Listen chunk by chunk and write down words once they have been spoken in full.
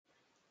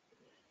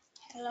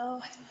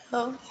Hello,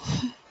 hello,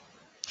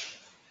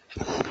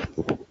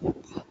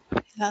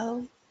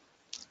 hello.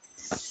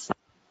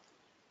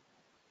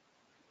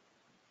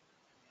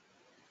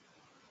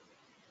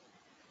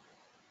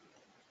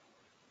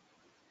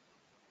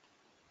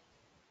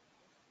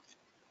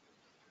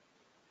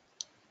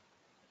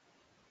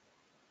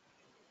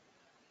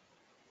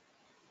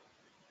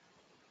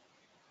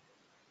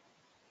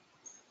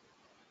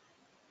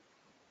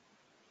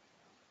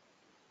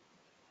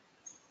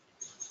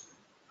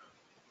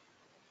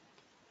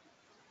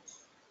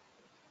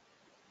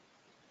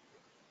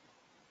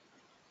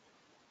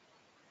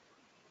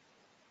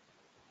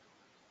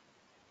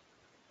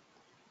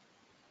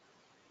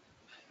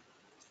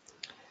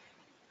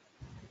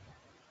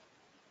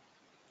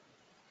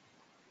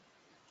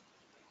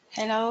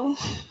 Hello,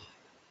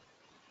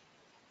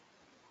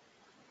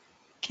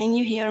 can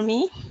you hear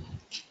me?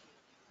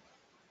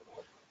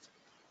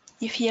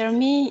 If you hear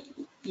me,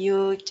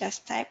 you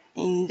just type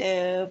in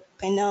the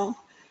panel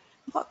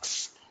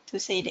box to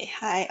say that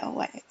hi or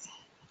what.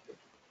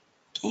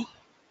 Okay.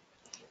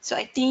 So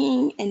I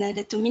think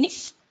another 2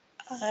 minutes,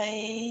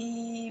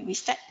 we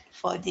start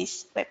for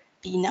this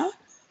webinar.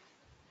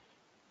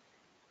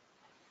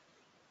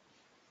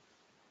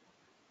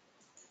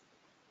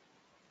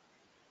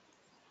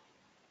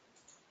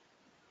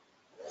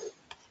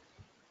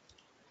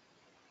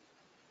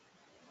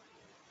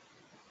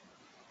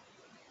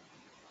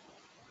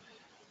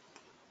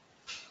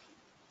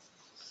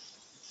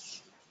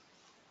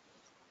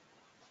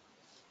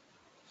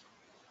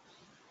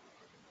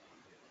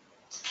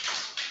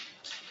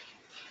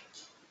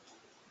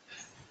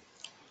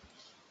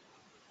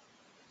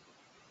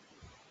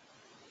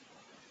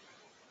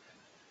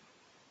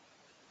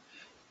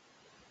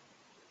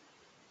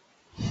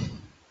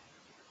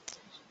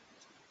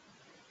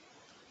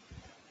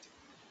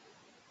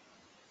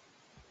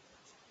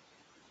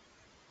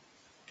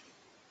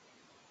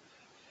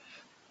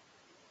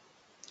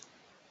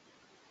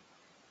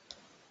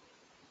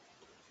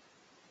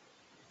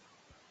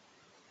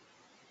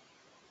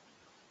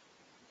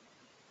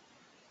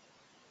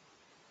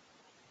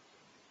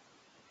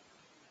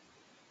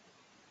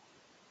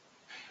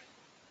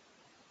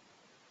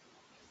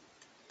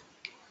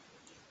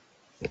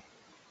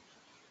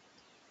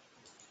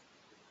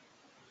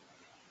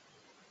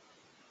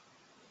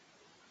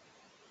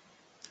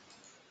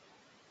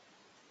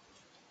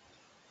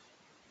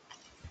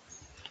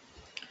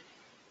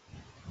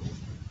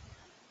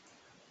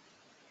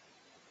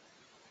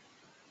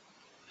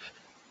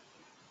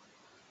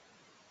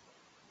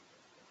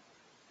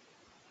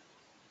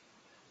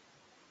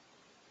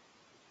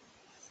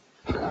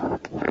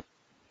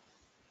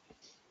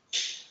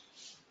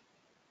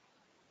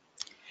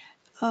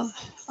 Oh,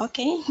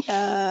 okay.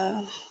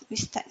 We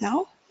start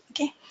now.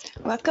 Okay.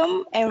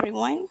 Welcome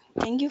everyone.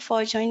 Thank you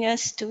for joining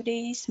us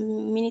today's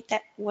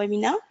Minitab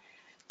webinar.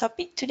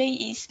 Topic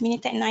today is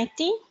Minitab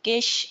 19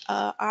 Gage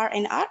R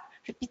R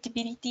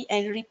repeatability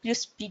and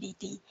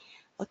reproducibility.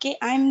 Okay,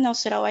 I'm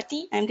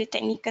Nausurawati. I'm the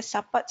technical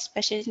support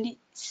specialist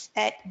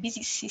at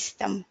Basic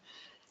System.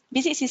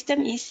 Basic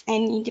System is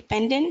an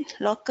independent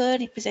local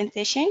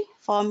representation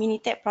for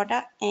Minitab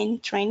product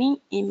and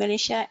training in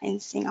Malaysia and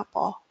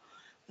Singapore.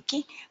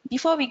 Okay,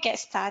 before we get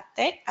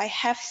started, I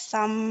have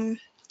some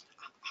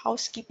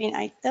housekeeping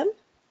item.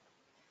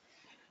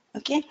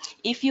 Okay,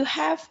 if you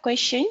have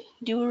question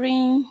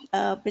during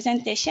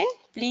presentation,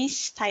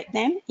 please type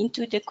them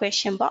into the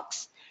question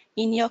box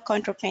in your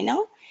control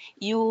panel.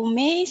 You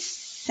may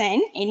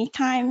send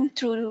anytime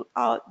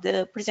throughout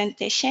the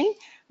presentation,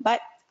 but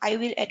I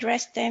will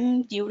address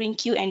them during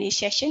Q&A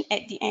session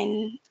at the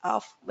end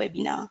of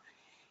webinar.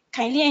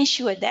 Kindly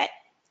ensure that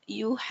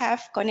you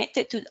have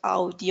connected to the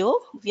audio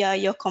via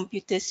your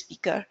computer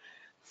speaker.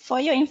 For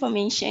your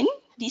information,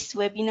 this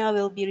webinar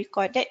will be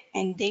recorded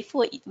and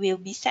therefore it will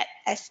be set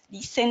as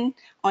listen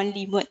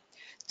only mode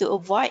to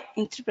avoid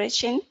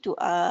interruption to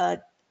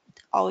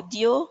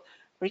audio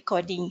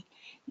recording.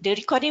 The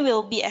recording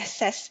will be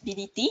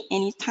accessibility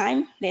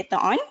anytime later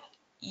on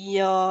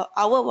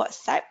our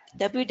website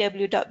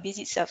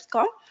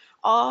www.visits.com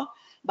or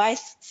by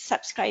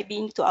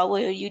subscribing to our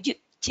YouTube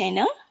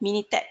channel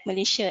Minitab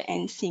Malaysia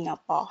and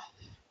Singapore.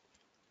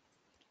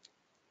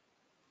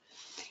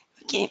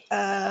 Okay,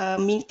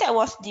 Minitab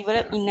was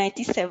developed in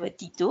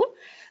 1972.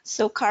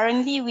 So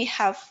currently we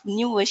have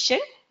new version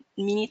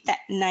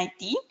Minitab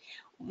 19.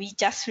 We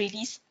just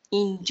released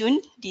in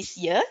June this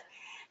year.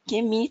 Okay,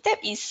 Minitab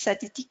is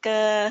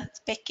statistical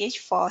package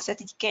for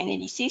statistical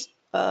analysis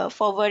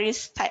for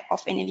various type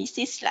of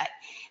analysis like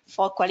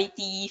for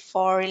quality,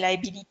 for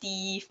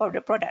reliability, for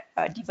the product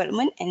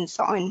development and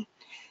so on.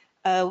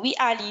 We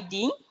are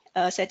leading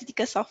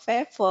statistical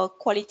software for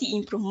quality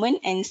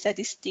improvement and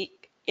statistic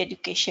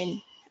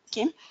education.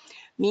 Okay,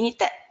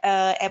 Minitab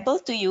able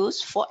to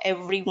use for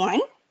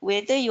everyone,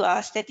 whether you are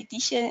a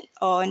statistician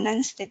or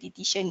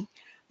non-statistician.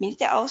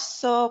 Minitab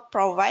also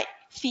provide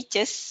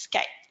features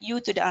guide you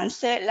to the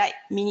answer like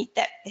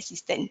Minitab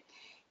Assistant.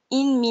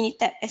 In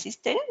Minitab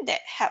Assistant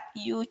that help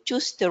you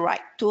choose the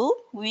right tool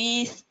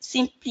with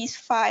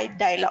simplified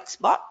dialogue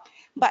box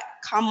but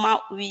come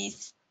out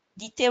with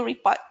detailed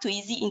report to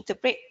easy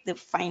interpret the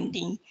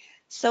finding.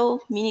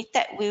 So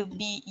Minitab will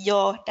be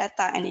your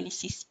data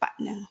analysis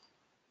partner.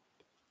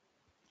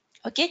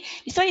 Okay,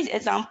 this one is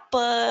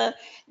example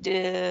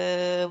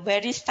the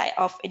various type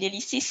of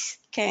analysis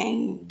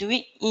can do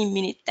it in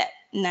Minitab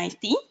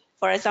 19.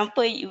 For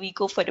example, we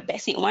go for the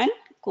basic one,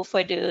 go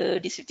for the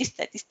descriptive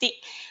statistic,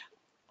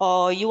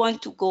 or you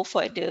want to go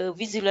for the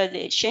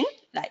visualization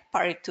like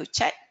Pareto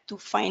chart to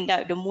find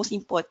out the most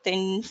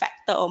important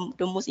factor or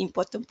the most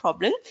important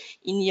problem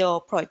in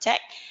your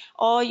project,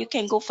 or you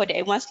can go for the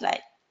advanced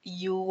like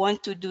you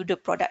want to do the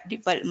product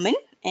development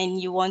and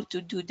you want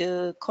to do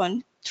the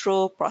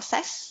control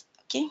process.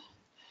 Okay,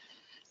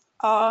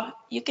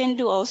 you can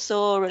do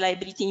also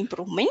reliability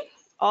improvement,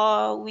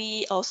 or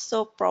we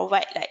also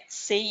provide like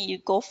say you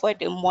go for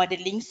the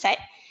modeling side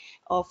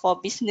or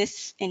for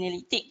business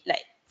analytic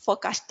like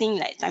forecasting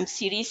like time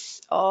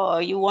series,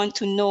 or you want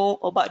to know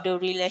about the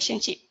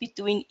relationship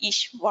between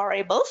each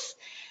variables.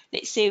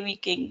 Let's say we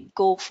can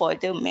go for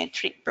the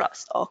metric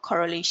plots or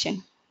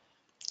correlation.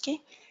 Okay.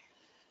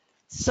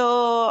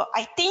 So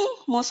I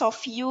think most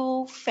of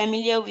you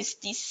familiar with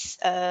this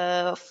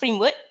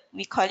framework.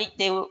 We call it,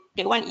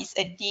 the one is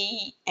a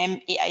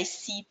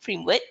DMAIC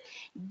framework.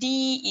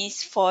 D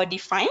is for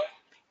define,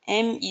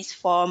 M is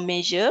for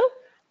measure,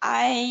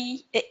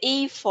 the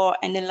A for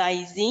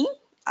analyzing,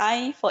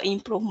 I for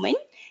improvement,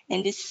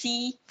 and the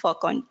C for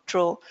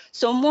control.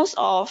 So most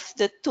of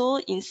the tool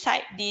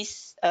inside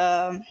this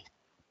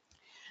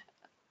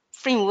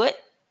framework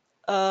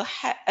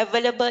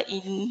available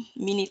in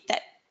Minitab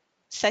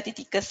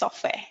Statistical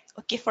Software.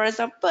 Okay, for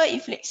example,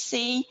 if let's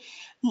say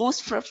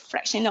most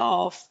fraction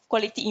of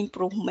quality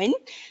improvement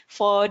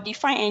for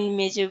define and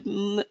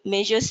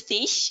measure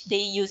stage,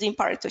 they using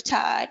Pareto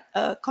chart,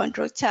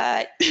 control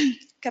chart,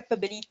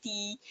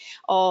 capability,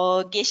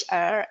 or Gage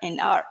R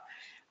and R.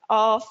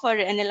 Or for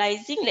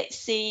analyzing, let's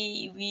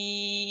say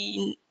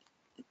we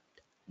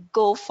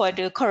go for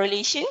the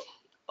correlation,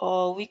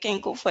 or we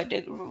can go for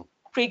the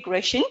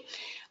regression,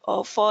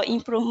 or for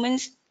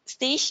improvement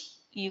stage,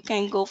 you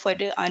can go for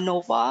the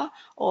ANOVA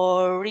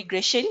or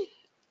regression.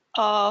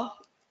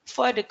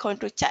 For the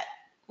control chart,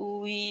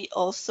 we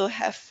also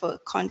have a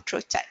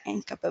control chart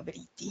and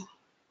capability.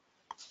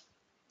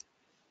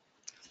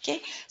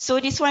 Okay, so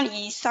this one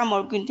is some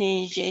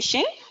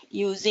organization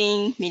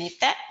using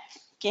Minitab.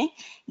 Okay,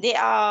 they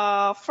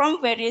are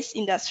from various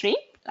industry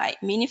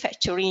like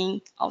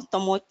manufacturing,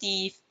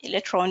 automotive,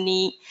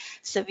 electronic,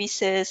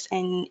 services,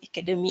 and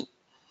academic.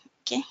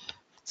 Okay,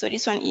 so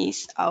this one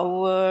is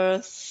our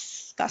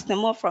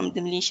customer from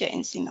the Malaysia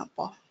and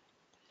Singapore.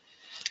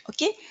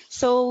 Okay,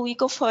 so we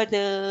go for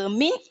the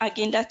main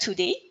agenda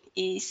today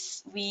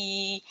is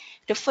the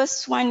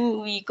first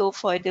one we go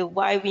for the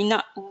why we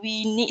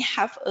need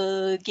have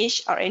a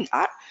Gage R and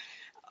R,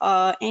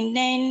 and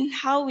then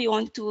how we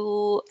want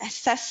to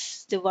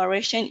assess the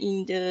variation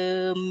in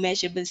the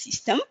measurable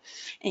system,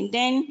 and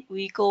then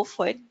we go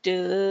for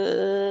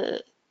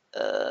the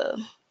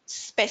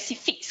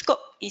specific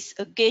scope is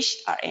a Gage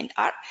R and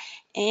R,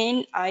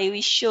 and I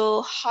will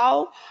show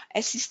how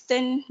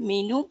assistant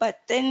menu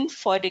button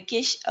for the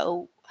Gage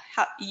help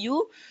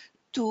you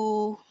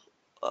to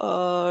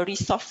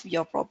resolve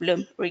your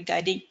problem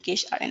regarding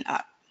Gage R and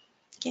R.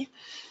 Okay,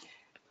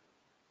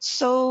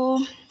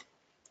 so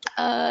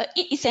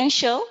it's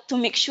essential to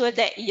make sure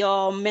that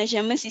your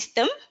measurement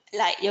system,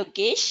 like your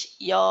gauge,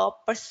 your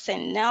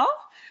personnel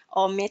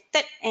or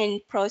method and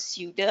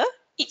procedure,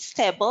 is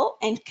stable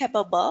and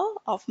capable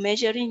of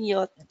measuring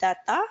your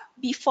data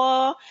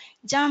before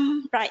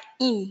jump right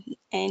in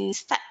and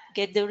start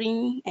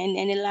gathering and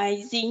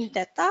analyzing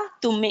data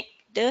to make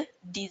the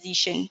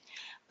decision.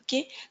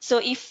 Okay, so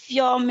if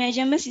your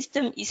measurement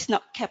system is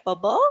not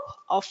capable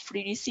of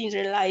producing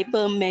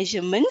reliable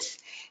measurements,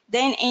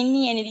 then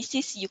any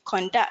analysis you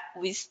conduct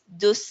with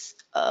those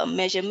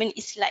measurement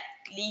is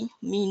likely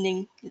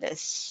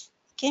meaningless.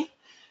 Okay,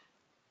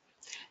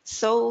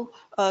 so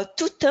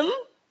two terms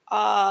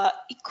are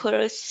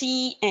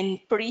accuracy and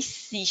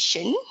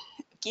precision.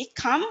 Okay,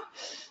 come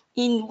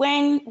in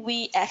when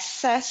we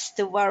assess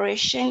the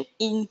variation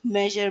in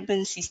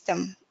measurement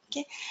system.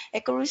 Okay,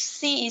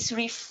 accuracy is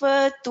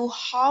referred to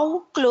how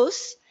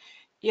close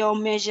your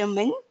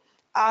measurement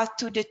are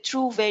to the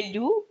true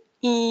value.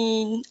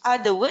 In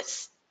other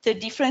words, the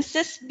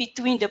differences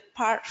between the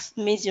past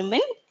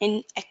measurement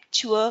and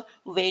actual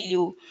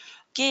value.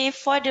 Okay,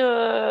 for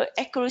the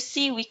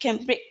accuracy, we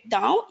can break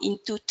down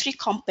into three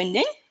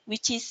components,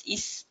 which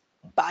is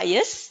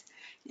bias,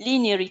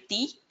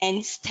 linearity,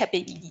 and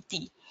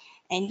stability.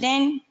 And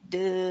then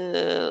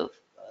the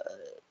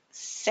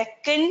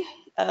second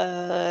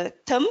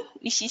term,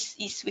 which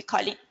is we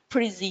call it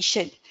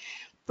precision.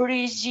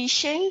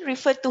 Precision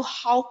refer to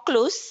how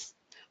close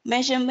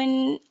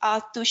measurement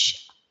are to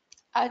each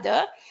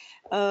other.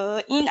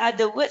 In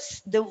other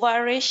words, the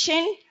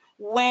variation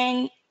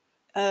when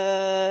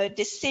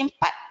the same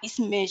part is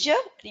measured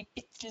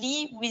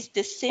repeatedly with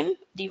the same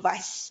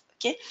device.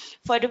 Okay,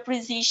 for the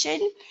precision,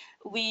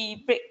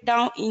 we break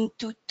down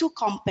into two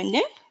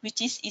components,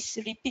 which is its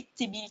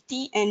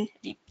repeatability and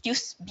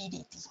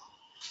reproducibility.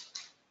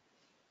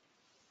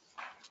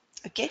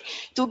 Okay,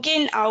 to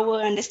gain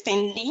our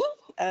understanding,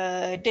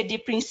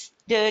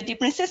 the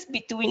differences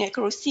between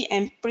accuracy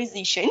and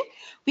precision,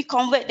 we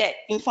convert that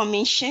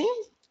information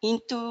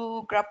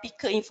into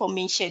graphical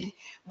information.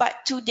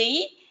 But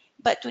today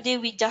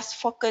we just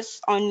focus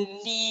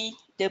only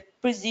the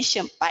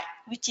precision part,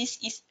 which is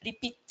its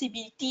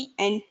repeatability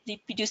and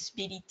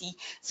reproducibility.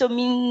 So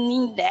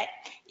meaning that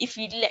if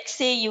we, let's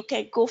say you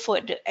can go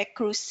for the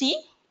accuracy,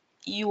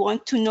 you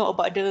want to know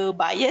about the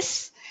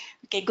bias,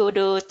 you can go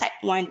to type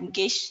 1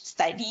 Gage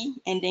study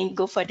and then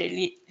go for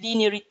the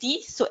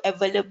linearity, so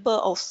available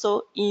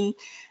also in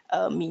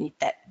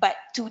Minitab. But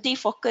today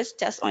focus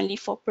just only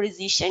for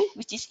precision,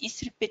 which is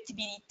its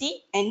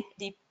repeatability and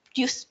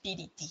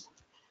reproducibility.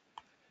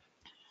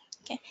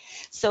 Okay,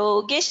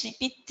 so gauge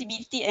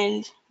repeatability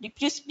and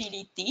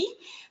reproducibility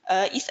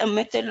is a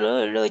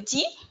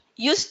methodology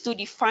used to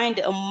define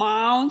the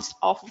amounts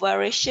of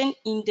variation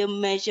in the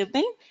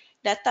measurement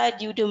data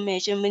due to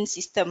measurement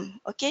system.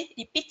 Okay,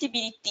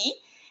 repeatability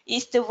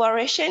is the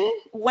variation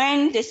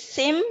when the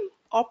same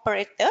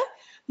operator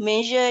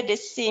measure the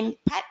same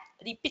part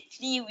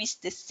repeatedly with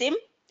the same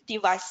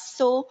device.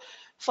 So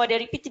for the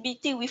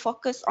repeatability, we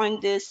focus on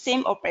the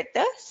same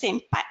operator,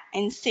 same part,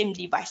 and same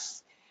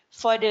device.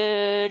 For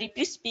the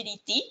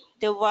reproducibility,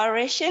 the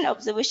variation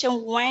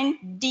observation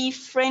when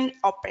different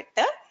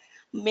operator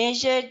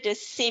measure the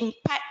same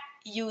part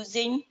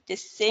using the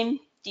same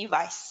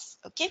device.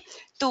 Okay,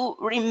 to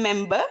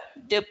remember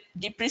the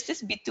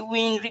differences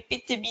between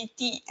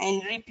repeatability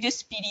and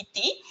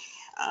reproducibility,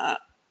 uh,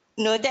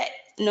 noted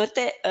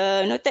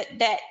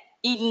that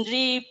in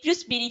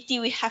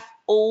reproducibility we have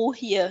O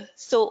here.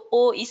 So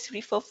O is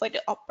referred for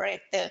the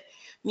operator,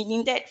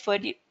 meaning that for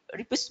the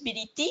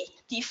reproducibility,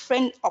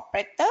 different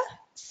operator,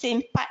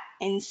 same part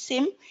and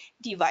same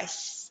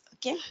device.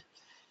 Okay.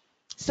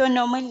 So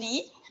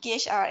normally,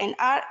 Gage R and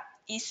R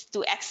is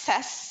to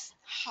assess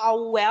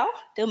how well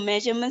the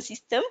measurement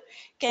system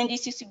can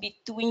distinguish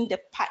between the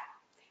part.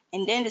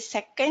 And then the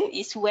second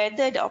is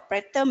whether the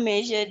operator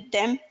measure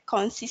them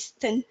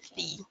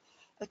consistently.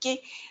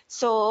 Okay,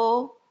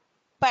 so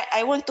but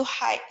I want to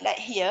highlight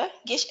here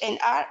Gage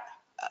R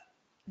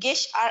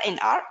and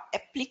R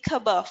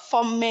applicable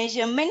for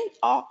measurement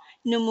or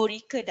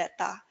numerical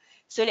data.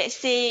 So let's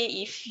say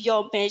if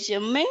your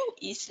measurement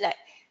is like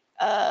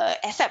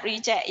accept,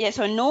 reject, yes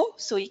or no,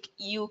 so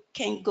you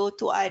can go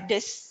to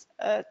others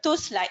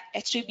tools like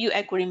attribute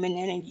agreement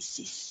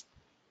analysis.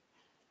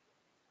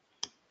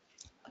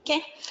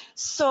 Okay,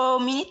 so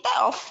Minitab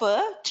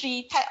offer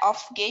three types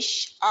of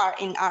Gage R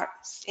and R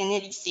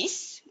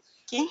analysis.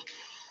 Okay,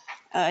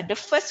 the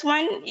first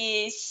one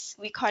is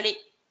we call it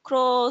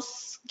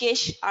cross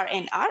Gage R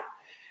and R,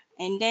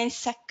 and then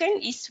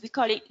second is we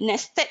call it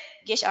nested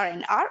Gage R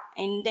and R,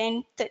 and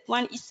then third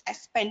one is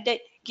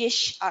expanded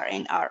Gage R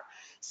and R.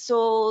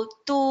 So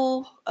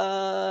two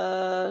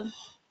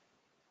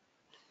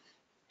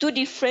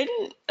different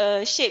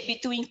shape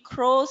between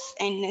cross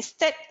and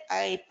nested.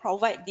 I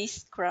provide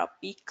this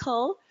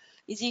graphical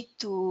easy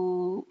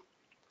to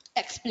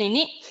explain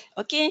it.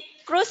 Okay,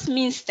 cross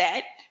means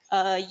that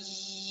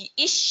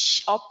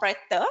each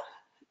operator,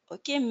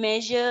 okay,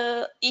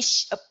 measure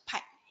each a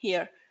part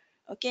here.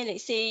 Okay,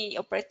 let's say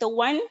operator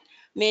 1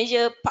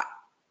 measure part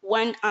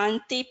 1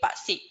 until part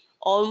 6,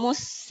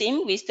 almost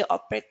same with the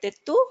operator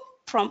 2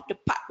 from the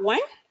part 1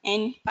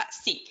 and part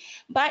 6.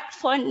 But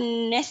for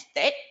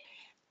nested,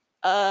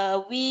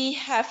 we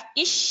have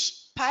each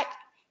part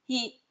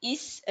he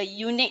is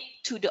unique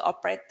to the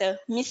operator.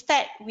 Means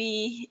that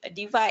we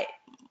divide,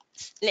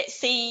 let's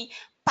say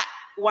part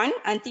 1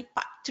 until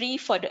part 3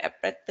 for the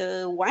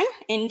operator 1,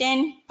 and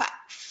then part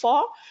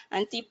 4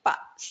 until part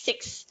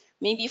 6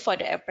 maybe for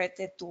the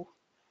operator 2.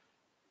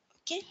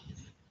 Okay,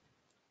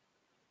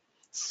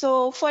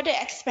 so for the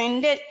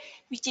expanded,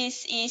 which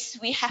is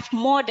we have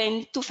more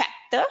than two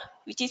factor,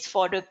 which is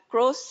for the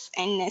cross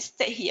and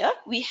nested here,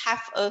 we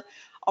have a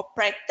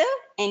operator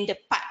and the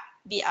part,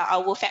 they are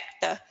our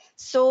factor.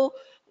 So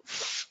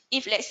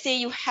if let's say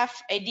you have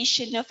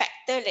additional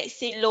factor, let's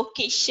say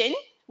location,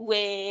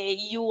 where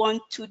you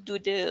want to do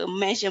the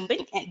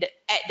measurement at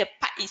the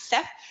part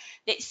itself.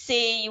 Let's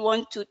say you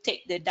want to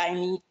take the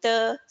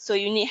diameter, so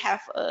you need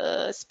have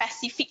a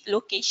specific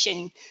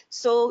location.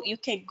 So you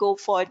can go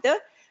for the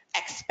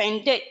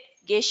expanded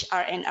Gage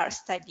R and R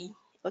study.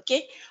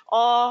 Okay,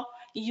 or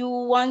you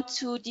want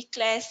to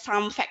declare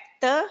some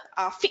factor,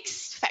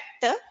 fixed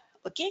factor.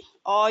 Okay,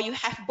 or you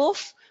have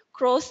both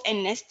cross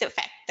and nested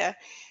factor,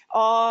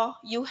 or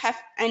you have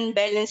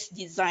unbalanced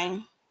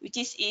design, which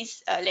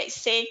is let's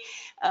say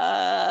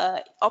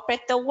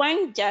operator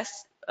 1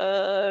 just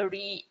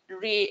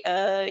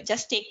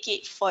just take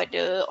it for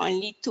the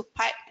only two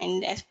part,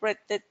 and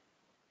operator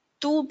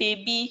 2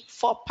 maybe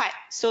 4 part,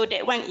 so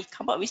that one it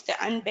come up with the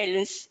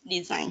unbalanced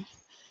design.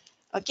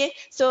 Okay,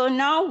 so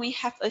now we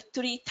have a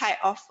three type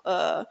of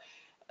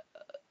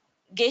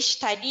Gage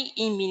study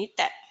in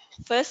Minitab.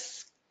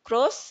 First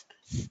cross,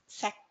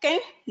 second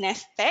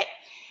nested,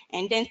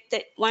 And then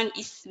third one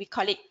is, we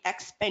call it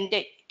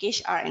expanded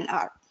Gage R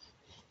R.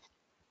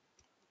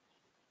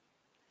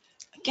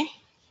 Okay.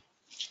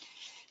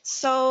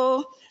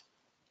 So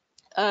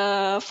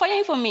for your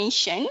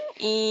information,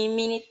 in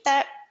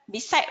Minitab,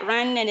 beside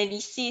run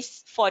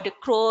analysis for the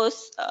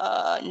closed,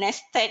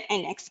 nested,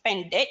 and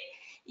expanded,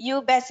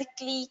 you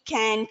basically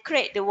can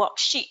create the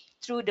worksheet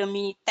through the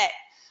Minitab.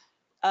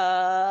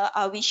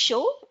 I will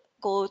show.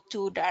 Go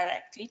to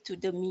directly to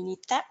the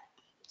Minitab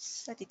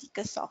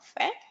Statistical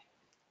Software.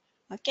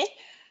 Okay.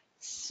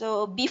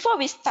 So before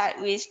we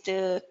start with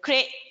the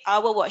create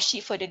our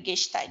worksheet for the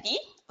Gage study,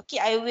 okay,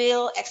 I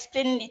will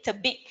explain a little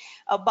bit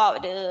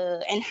about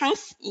the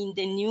enhanced in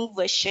the new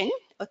version.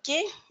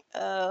 Okay,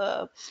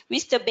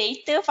 with the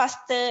better,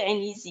 faster,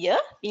 and easier,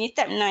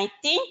 Minitab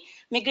 19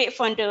 migrate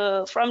from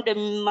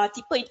the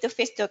multiple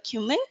interface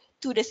document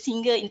to the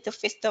single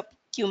interface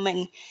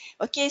document.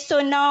 Okay,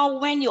 so now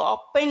when you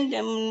open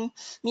the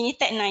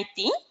Minitab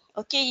 19,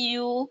 okay,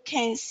 you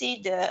can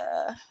see the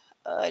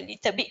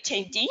little bit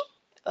changing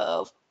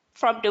uh,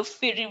 from the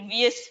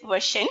previous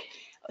version.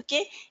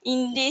 Okay,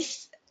 in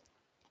this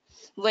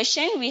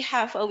version we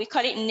have we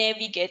call it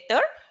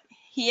navigator.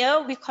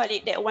 Here we call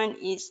it, that one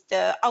is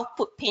the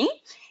output pane,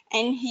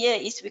 and here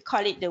is we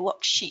call it the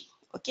worksheet.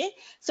 Okay,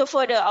 so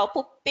for the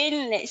output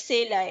pane, let's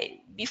say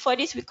like before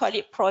this we call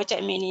it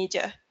project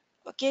manager.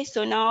 Okay,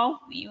 so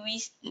now we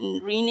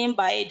rename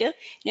by the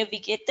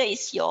navigator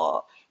is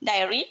your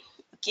diary.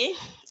 Okay,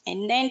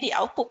 and then the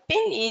output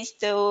pane is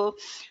the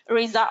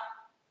result,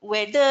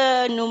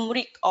 whether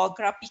numeric or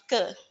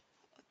graphical,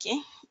 okay,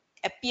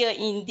 appear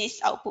in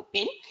this output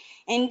pane.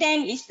 And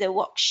then is the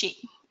worksheet.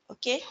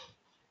 Okay,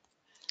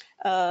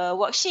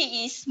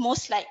 worksheet is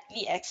most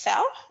likely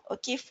Excel,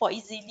 okay, for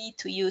easily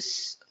to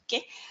use.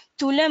 Okay,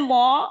 to learn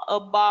more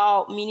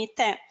about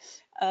Minitab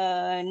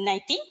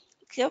 19,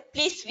 so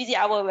please visit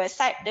our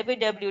website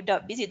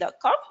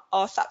www.busy.com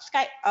or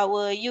subscribe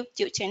our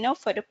YouTube channel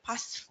for the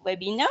past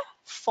webinar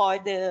for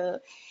the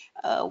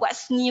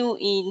what's new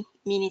in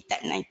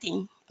Minitab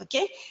 19.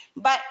 Okay,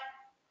 but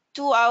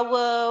to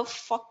our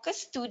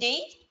focus today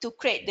to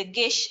create the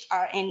Gage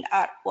R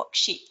R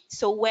worksheet.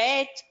 So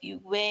where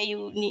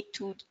you need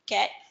to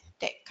get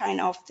that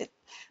kind of the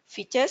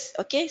features.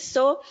 Okay,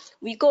 so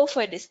we go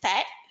for the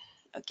start.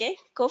 Okay,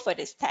 go for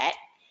the start.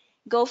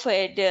 Go for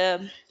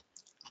the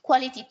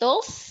quality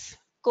tools.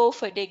 Go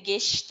for the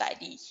Gage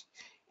study,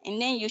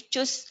 and then you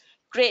choose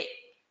create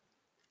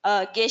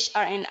a Gage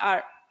R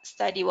R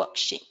study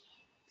worksheet.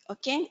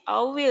 Okay,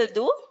 I will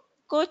do,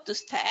 go to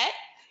start,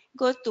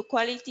 go to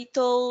quality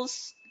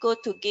tools, go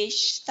to Gage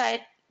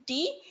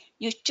study,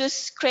 you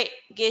choose create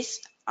Gage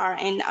R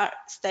R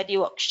study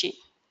worksheet.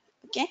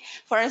 Okay,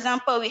 for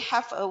example, we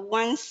have a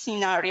one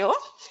scenario.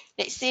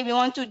 Let's say we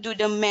want to do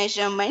the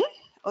measurement.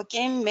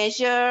 Okay,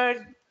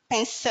 measure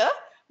pencil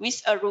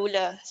with a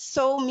ruler.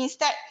 So means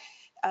that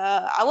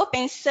our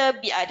pencil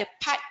be at the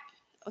part,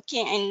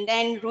 okay, and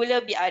then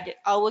ruler be at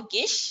our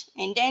gauge,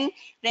 and then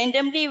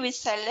randomly we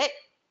select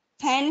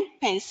 10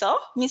 pencil,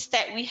 means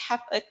that we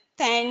have a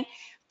 10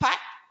 part.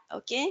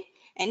 Okay,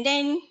 and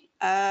then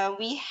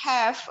we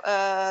have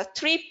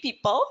 3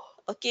 people,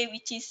 okay,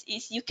 which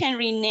is you can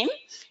rename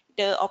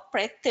the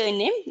operator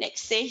name.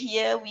 Let's say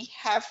here we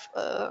have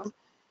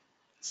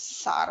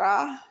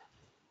Sarah,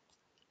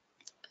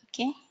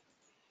 okay,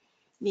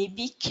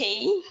 maybe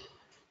K,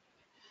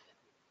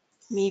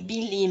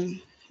 maybe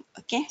Lim.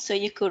 Okay, so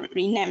you could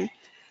rename.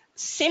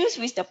 Same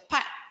with the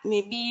part,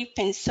 maybe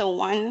pencil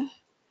 1,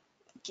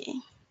 okay,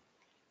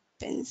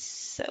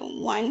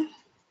 pencil 1,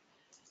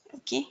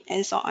 okay,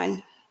 and so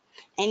on.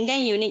 And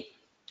then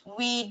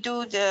we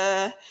do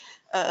the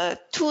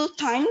 2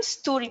 times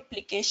 2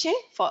 replication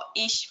for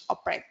each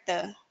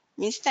operator.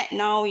 Means that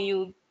now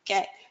you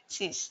get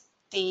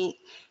 60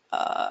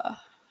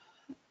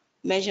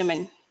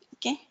 measurement.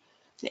 Okay,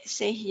 let's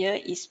say here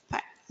is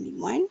part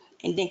 1,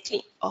 and then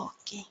click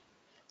OK.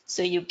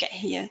 So you get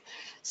here.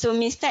 So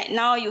means that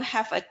now you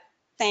have a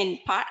 10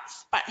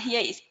 parts. Part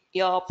here is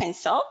your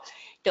pencil.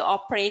 The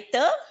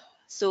operator,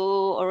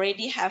 so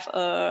already have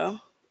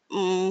a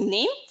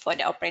name for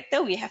the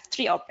operator. We have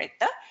 3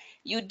 operator.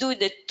 You do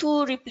the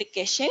 2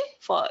 replication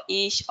for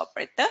each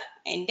operator,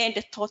 and then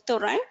the total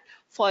run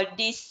for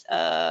this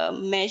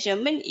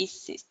measurement is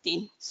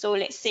 16. So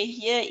let's say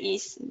here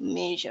is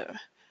measure.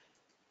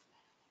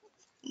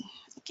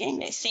 Okay,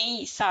 let's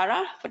say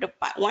Sarah for the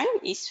part 1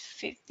 is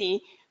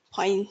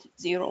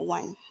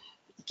 50.01.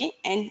 Okay,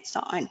 and so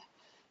on.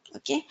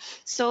 Okay,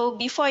 so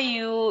before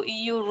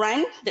you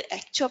run the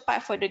actual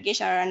part for the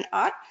Gage R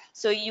R,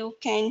 so you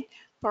can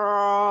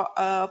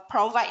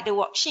provide the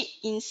worksheet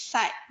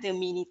inside the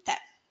Minitab.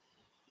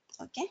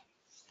 Okay,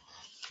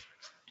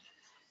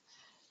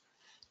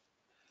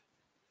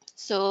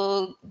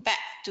 so back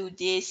to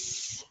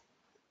this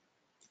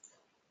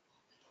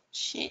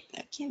sheet.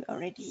 Okay,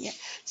 already here.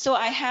 So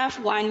I have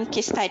one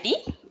case study.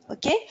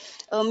 Okay,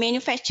 a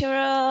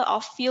manufacturer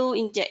of fuel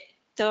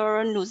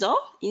injector nozzle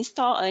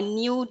install a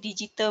new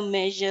digital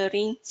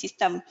measuring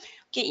system.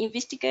 Okay,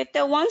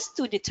 investigator wants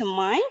to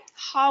determine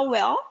how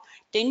well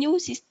The new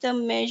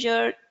system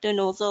measure the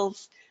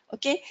nozzles.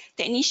 Okay,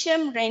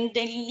 technician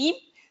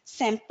randomly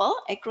sample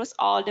across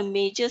all the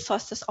major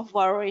sources of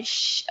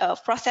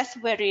process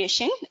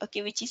variation,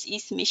 okay, which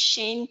is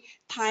machine,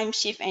 time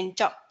shift, and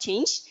job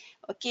change.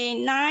 Okay,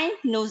 9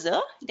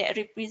 nozzle that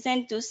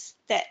represent those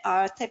that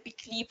are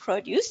typically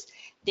produced.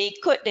 They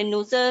code the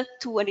nozzle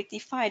to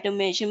identify the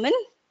measurement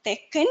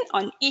taken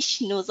on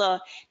each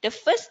nozzle. The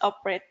first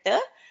operator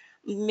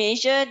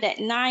measure that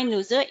 9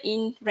 nozzle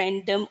in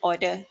random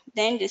order.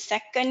 Then the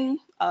second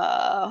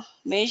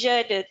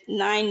measure the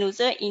 9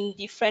 nozzle in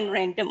different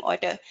random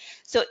order.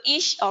 So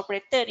each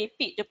operator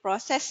repeat the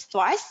process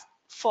twice.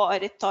 For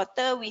the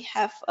total, we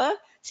have a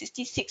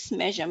 66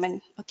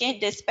 measurement. Okay,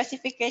 the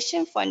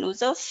specification for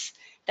nozzles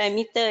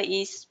diameter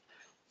is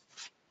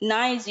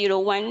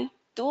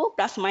 9012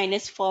 plus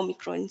minus 4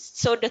 microns.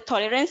 So the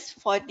tolerance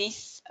for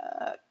this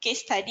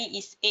case study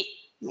is 8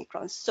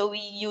 microns. So we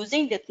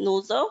using the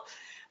nozzle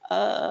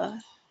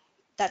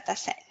data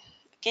set.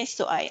 Okay,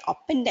 so I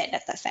open that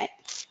data set.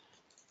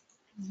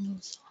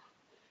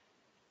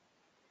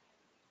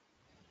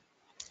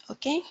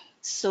 Okay,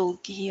 so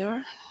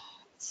here,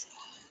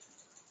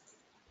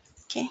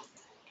 okay,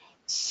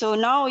 so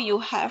now you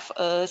have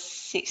a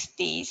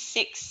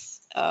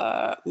 66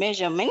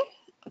 measurement.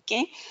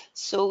 Okay,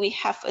 so we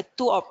have a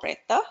 2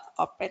 operator,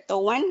 operator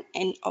 1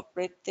 and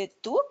operator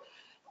 2.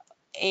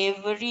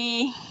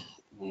 Every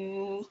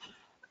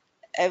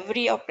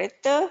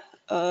operator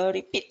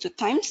repeat 2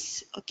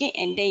 times. Okay,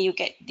 and then you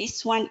get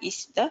this one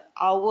is the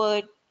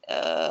hour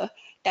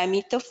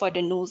diameter for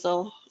the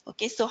nozzle.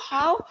 Okay, so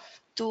how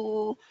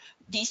to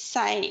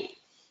decide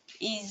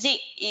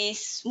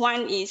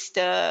one is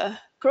the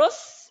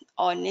cross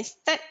or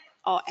nested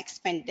or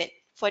expanded.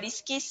 For this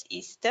case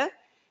is the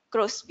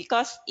cross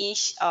because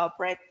each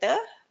operator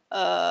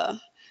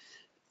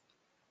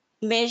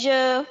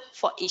measure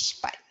for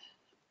each part.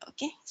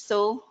 Okay,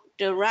 so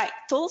the right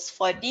tools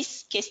for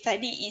this case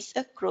study is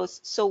a cross.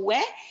 So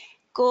where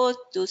go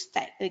to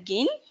start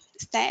again,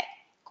 start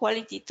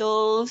quality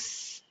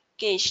tools,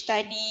 case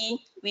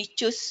study, we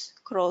choose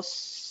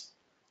cross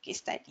case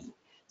study.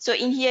 So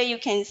in here you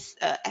can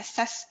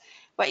assess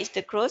what is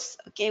the cross.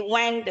 Okay,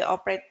 when the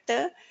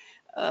operator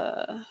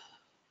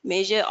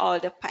measure all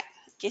the part.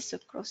 Okay, so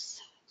cross.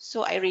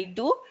 So I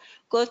redo,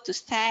 go to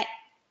start,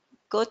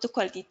 go to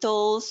quality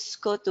tools,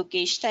 go to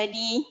case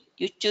study,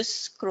 you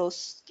choose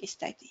cross case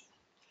study.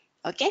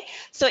 Okay,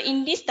 so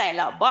in this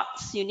dialog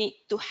box, you need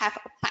to have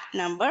a part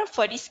number.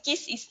 For this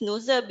case, is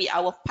nozzle be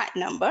our part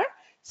number.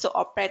 So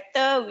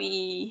operator,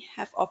 we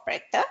have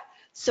operator.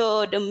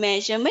 So the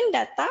measurement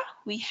data,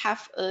 we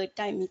have a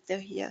diameter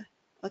here.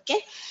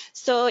 Okay,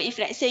 so if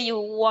let's say you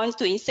want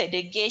to insert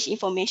the gauge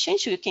information,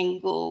 so you can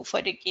go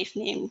for the gauge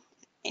name.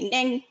 And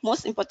then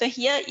most important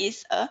here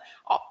is a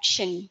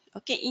option.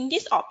 Okay, in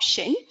this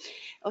option,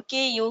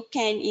 okay, you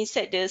can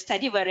insert the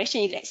study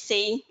variation. Let's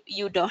say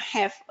you don't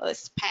have a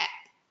spec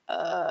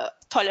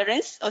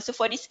tolerance. Also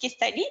for this case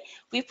study,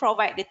 we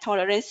provide the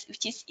tolerance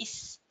which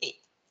is 8.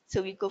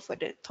 So we go for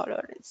the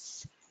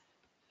tolerance.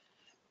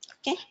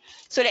 Okay,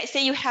 so let's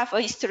say you have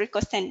a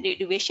historical standard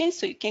deviation,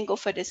 so you can go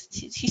for the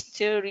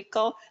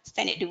historical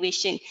standard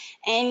deviation.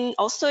 And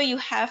also you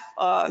have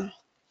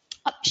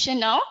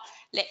optional,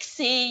 let's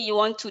say you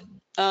want to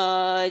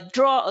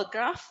draw a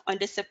graph on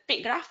the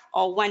separate graph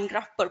or one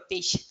graph per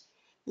page.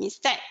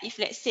 Instead, if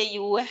let's say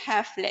you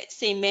have, let's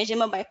say,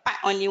 measurement by part,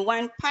 only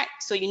one part,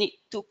 so you need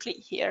to click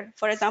here.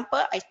 For example,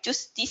 I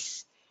choose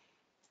this,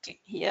 click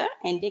here,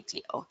 and then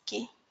click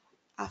OK.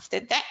 After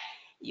that,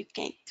 you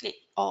can click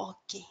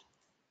OK.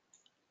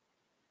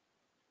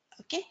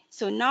 Okay,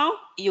 so now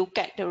you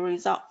get the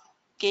result.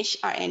 Gage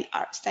R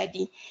R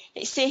Study.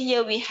 Let's say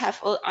here we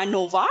have a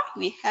ANOVA.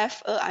 We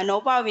have a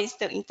ANOVA with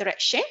the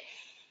interaction.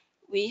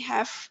 We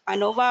have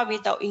ANOVA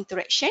without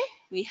interaction.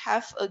 We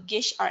have a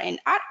Gage R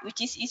R,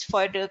 which is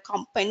for the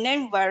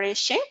component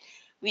variation.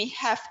 We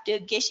have the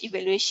gauge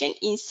evaluation.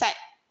 Inside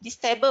this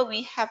table,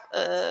 we have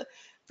a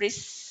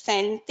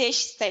percentage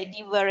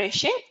steady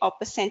variation or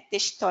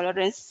percentage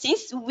tolerance.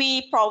 Since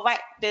we provide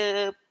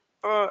the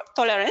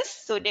tolerance,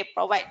 so they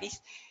provide this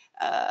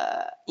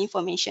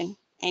information.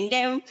 And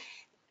then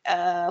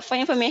for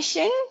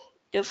information,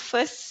 the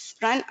first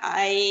run,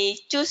 I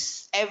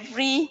choose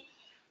every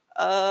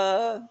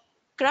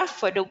graph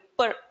for the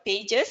per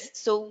pages.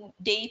 So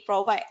they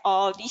provide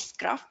all these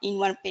graph in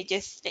one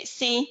pages. Let's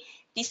say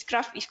this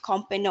graph is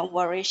component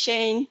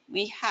variation.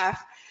 We have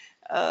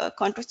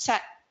control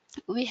chart.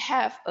 We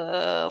have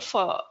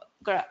for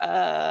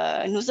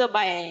nozzle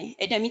by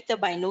diameter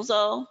by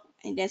nozzle,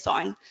 and then so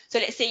on. So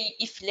let's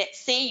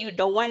say you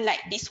don't want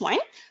like this one,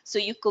 so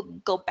you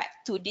could go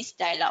back to this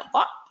dialog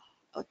box.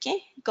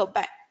 Okay, go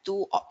back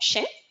to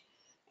option,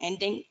 and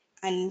then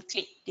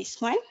unclick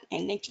this one,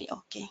 and then click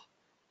OK.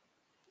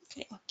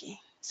 Click OK.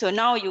 So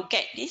now you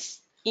get this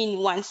in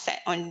one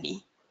set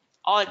only.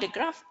 All the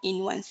graph in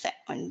one set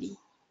only.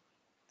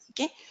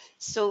 Okay,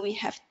 so we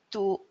have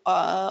two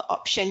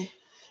options.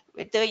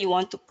 Whether you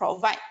want to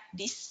provide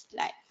this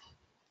like,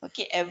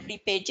 okay, every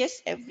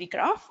pages, every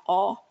graph,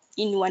 or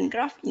in one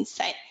graph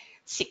inside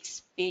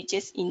 6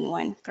 pages in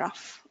one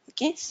graph.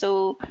 Okay,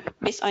 so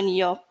based on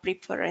your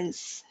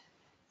preference.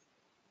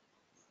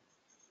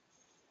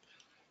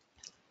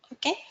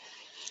 Okay,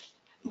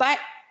 but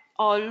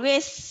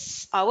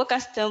always our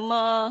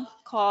customer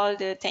call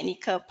the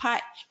technical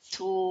part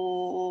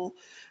to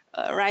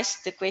raise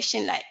the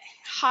question like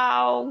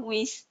how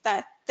we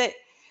started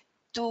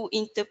to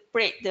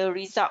interpret the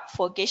result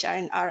for Gage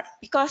R R,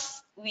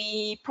 because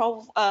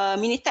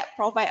Minitab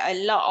provide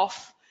a lot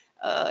of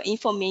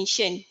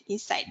information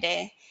inside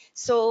there.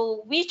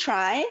 So we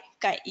try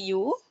guide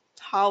you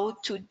how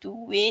to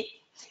do it,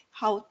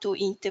 how to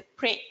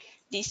interpret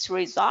this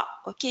result.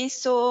 Okay,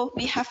 so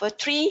we have a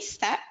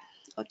 3-step.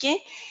 Okay,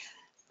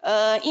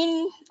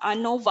 in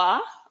ANOVA,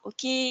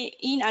 okay,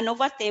 in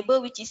ANOVA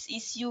table, which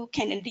is you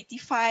can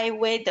identify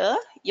whether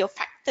your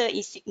factor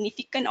is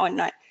significant or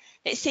not.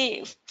 Let's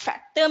say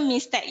factor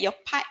means that your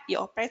part,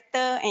 your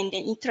operator, and the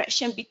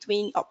interaction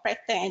between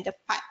operator and the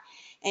part,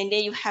 and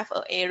then you have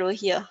an arrow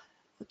here.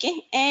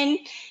 Okay, and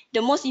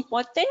the most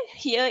important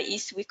here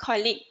is we call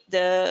it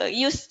the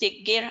use the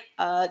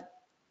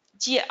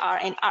GR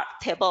and R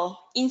table.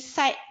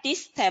 Inside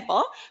this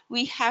table,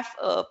 we have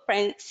a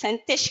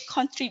percentage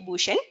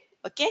contribution.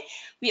 Okay,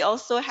 we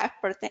also have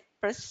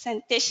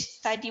percentage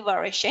study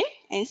variation,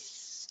 and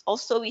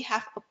also we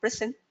have a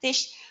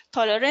percentage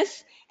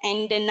tolerance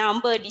and the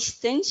number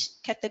distance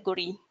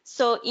category.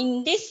 So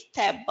in this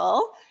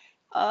table,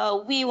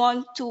 we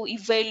want to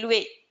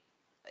evaluate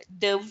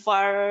the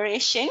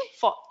variation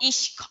for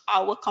each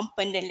our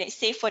component. Let's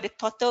say for the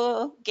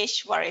total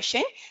gauge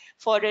variation,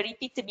 for the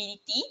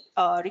repeatability,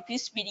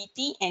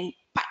 reproducibility, and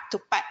part to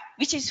part,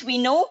 which is we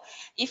know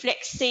if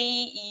let's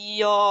say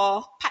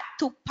your part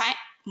to part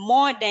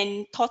more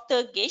than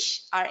total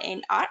gauge R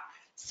and R,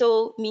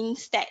 so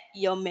means that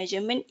your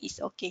measurement is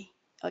okay.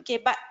 Okay,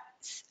 but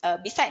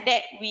beside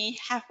that, we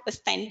have a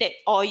standard,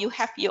 or you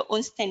have your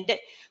own standard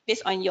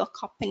based on your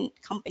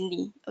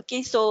company.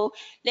 Okay, so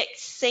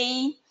let's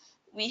say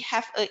we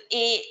have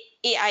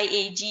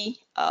AIAG,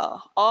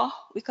 or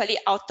we call it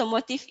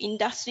Automotive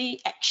Industry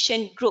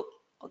Action Group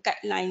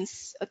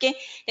guidelines. Okay,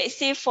 let's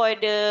say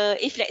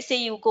if let's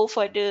say you go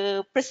for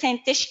the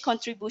percentage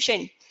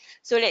contribution,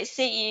 so let's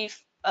say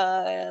if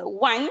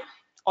 1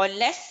 or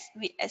less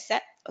we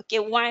accept, okay,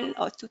 1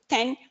 or to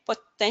 10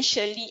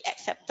 potentially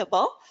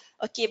acceptable,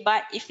 okay,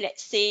 but if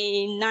let's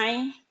say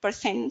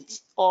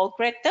 9% or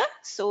greater,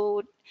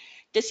 so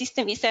the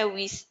system itself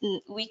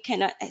we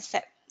cannot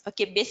accept,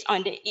 okay, based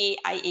on the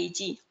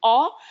AIAG.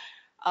 Or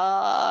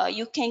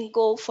you can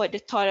go for the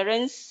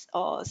tolerance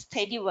or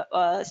steady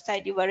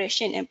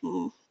variation and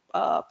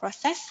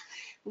process.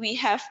 We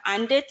have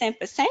under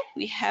 10%,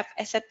 we have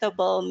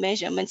acceptable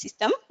measurement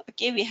system.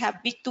 Okay, we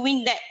have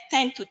between that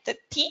 10 to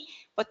 30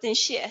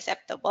 potentially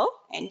acceptable,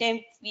 and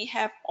then we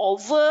have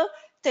over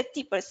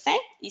 30%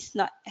 is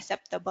not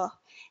acceptable.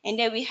 And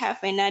then we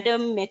have another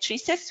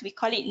matrices, we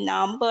call it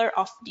number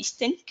of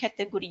distant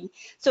category.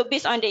 So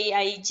based on the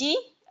AIG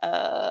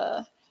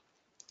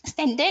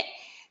standard,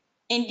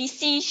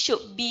 NDC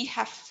should be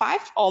have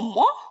 5 or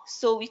more.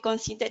 So we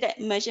consider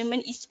that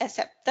measurement is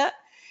accepted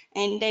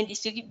and then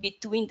distribute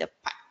between the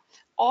part.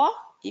 Or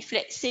if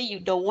let's say you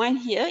don't want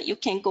here, you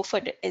can go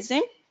for the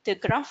exam, the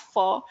graph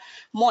for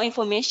more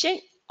information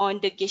on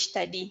the gauge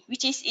study,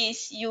 which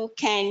is you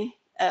can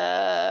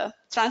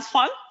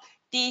transform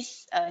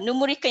this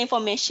numerical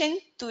information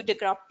to the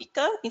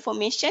graphical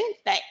information.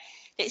 Like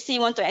let's say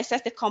you want to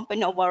access the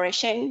component of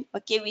variation.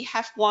 Okay, we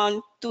have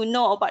want to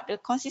know about the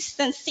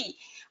consistency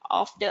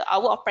of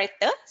our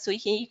operator. So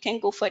here you can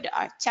go for the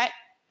R chart,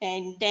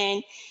 and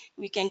then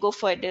we can go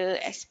for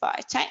the X bar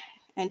chart,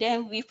 and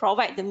then we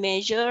provide the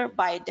measure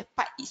by the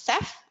part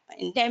itself,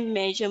 and then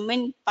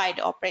measurement by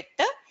the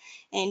operator,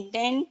 and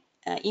then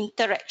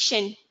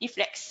interaction. If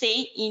let's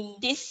say in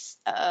this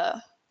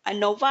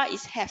ANOVA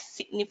is have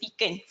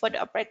significant for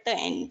the operator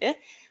and the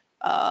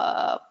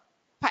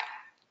part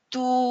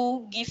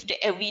to give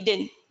the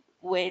evidence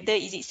whether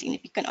is it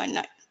significant or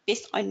not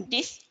based on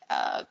this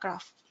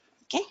graph.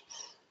 Okay.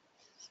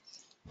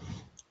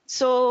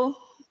 So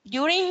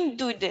during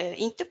the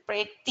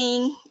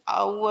interpreting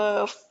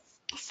our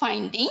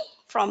finding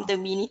from the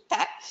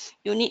Minitab,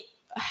 you need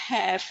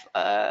have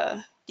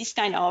this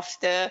kind of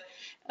the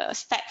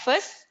step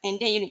first, and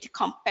then you need to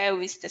compare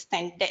with the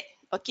standard.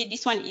 Okay,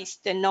 this one is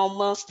the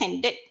normal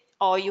standard,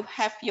 or you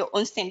have your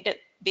own standard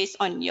based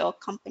on your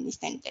company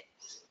standard.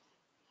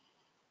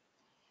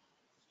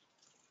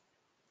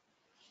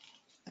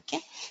 Okay,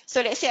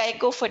 so let's say I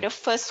go for the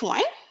first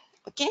one.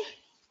 Okay,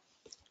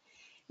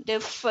 the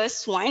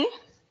first one,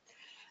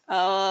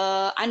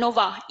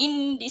 ANOVA.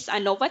 In this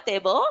ANOVA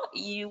table,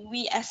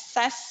 we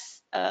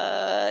assess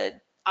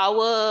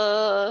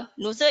our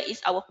user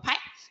is our part,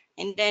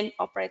 and then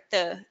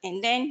operator,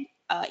 and then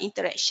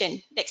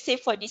interaction. Let's say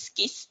for this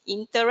case,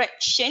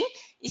 interaction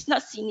is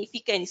not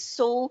significant,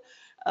 so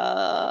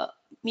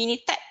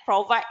Minitab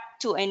provide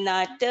to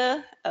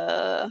another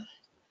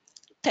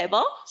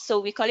table.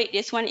 So we call it,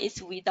 this one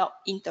is without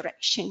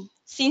interaction.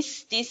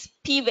 Since this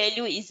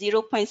p-value is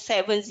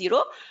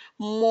 0.70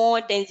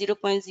 more than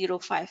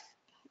 0.05,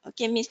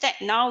 Okay, means that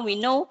now we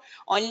know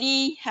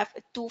only have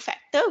a two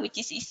factor, which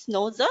is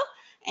nozzle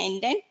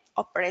and then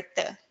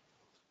operator.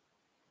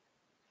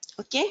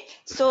 Okay,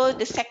 so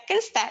the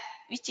second step,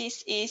 which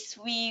is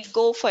we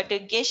go for the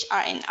Gage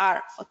R and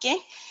R. Okay,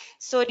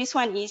 so this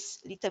one is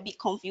a little bit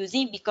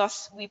confusing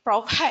because we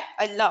provide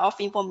a lot of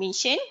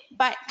information,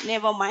 but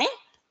never mind.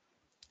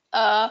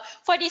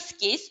 For this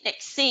case,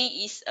 let's say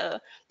is a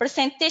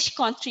percentage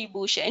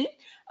contribution,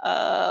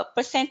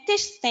 percentage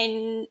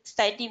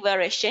steady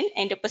variation,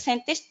 and the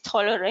percentage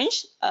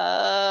tolerance,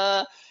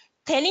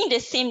 telling the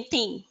same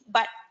thing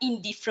but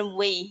in different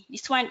way.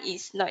 This one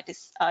is not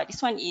this.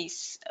 This one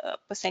is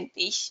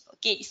percentage.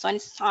 Okay, this one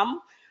is sum.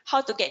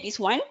 How to get this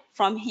one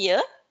from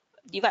here?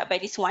 Divide by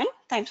this one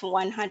times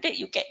 100.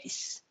 You get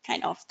this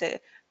kind of the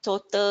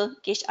total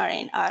Gage R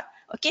and R.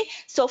 Okay,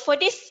 so for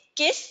this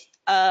case.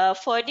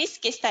 For this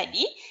case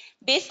study,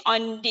 based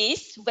on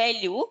this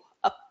value,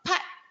 a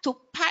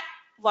part-to-part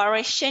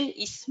variation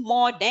is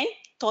more than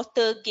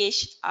total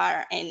Gage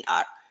R and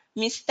R.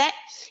 Means that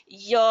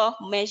your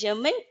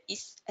measurement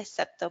is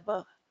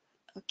acceptable.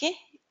 Okay,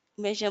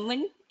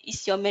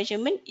 your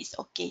measurement is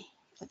okay.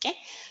 Okay,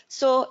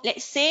 so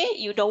let's say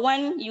you don't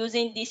want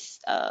using this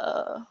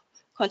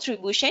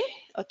contribution.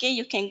 Okay,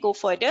 you can go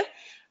for the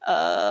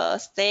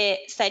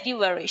study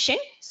variation.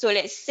 So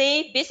let's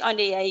say based on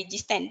the IEG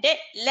standard,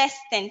 less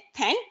than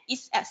 10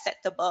 is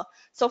acceptable.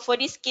 So for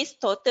this case,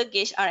 total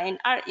Gage R and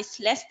R is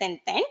less than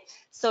 10,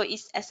 so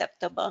it's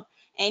acceptable.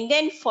 And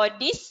then for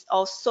this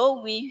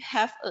also we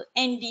have a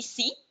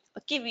NDC.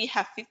 Okay, we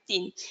have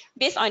 15.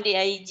 Based on the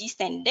IEG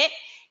standard,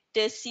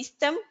 the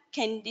system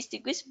can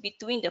distinguish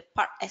between the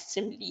part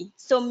assembly.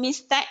 So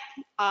means that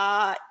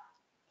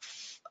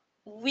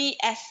we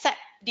accept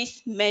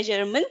this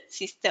measurement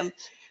system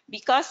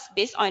because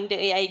based on the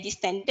AID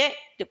standard,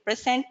 the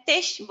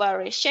percentage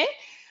variation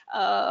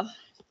uh,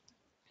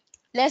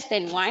 less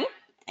than 1,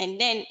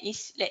 and then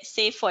is, let's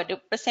say, for the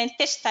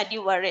percentage study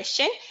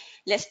variation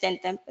less than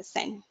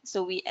 10%.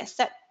 So we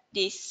accept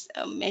this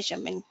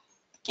measurement.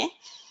 Okay.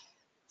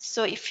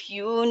 So if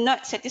you're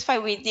not satisfied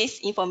with this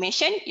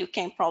information, you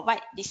can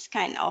provide this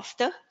kind of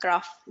the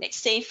graph. Let's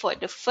say for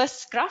the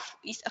first graph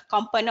is a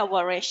component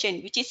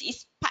variation, which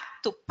is part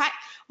to part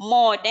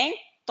more than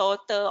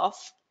total of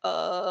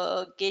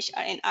Gage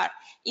R and R.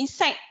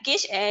 Inside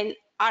Gage and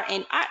R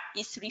and R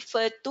is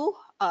referred to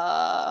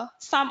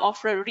sum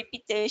of the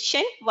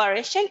repetition,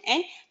 variation,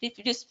 and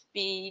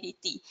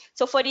reproducibility.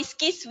 So for this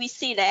case, we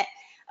see that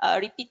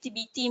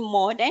repeatability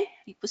more than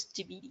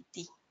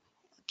reproducibility.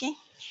 Okay.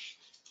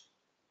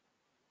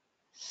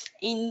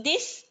 In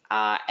this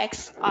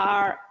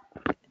XR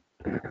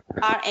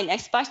R and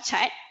X bar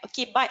chart,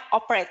 okay, by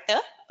operator,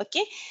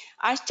 okay,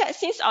 our chart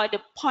since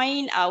the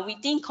point are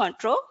within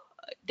control,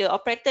 the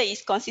operator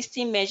is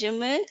consistent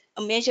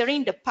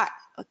measuring the part,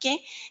 okay,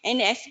 and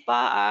the X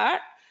bar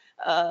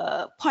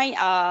are point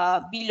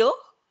are below,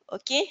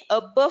 okay,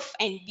 above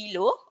and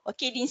below,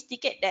 okay, this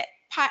indicate that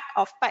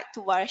part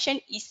to variation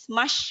is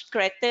much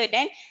greater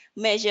than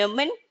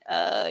measurement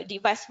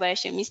device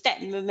variation, means that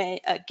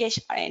Gage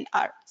R and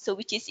R. So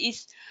which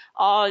is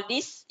all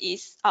this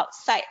is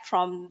outside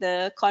from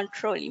the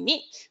control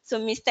limit. So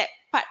means that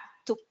part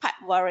to part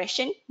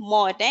variation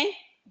more than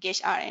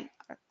Gage R and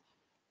R.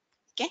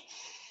 Okay.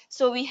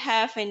 So we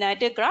have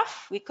another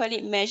graph, we call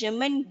it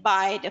measurement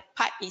by the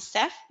part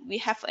itself. We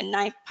have a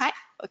 9 part,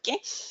 okay.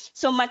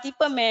 So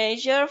multiple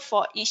measure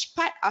for each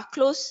part are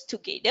close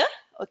together,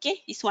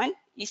 okay. This one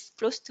is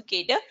close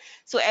together.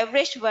 So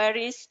average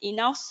varies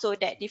enough so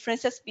that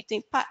differences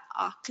between part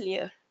are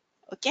clear,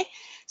 okay.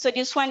 So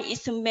this one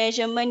is a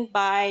measurement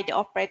by the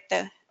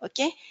operator,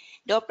 okay.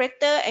 The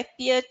operator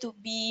appear to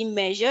be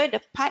measure the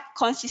part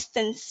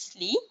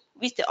consistently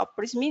with the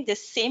approximately the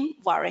same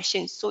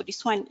variation. So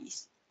this one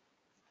is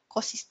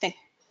consistent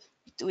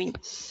between.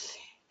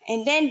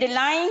 And then the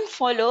line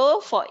follow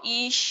for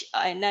each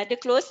another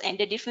close and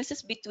the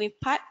differences between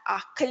part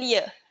are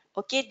clear.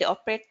 Okay, the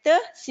operator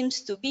seems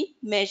to be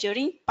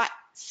measuring part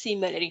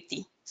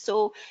similarity.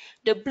 So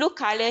the blue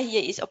color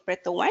here is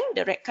operator 1,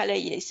 the red color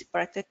here is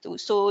operator 2.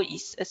 So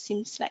it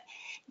seems like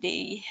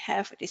they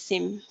have the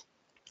same,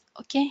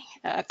 okay,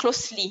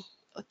 closely.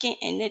 Okay,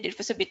 and the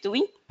differences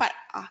between part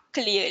are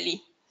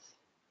clearly.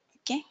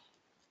 Okay.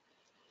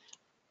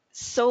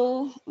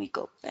 So we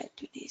go back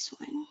to this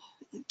one.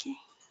 Okay.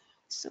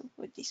 So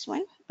for this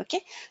one,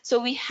 okay.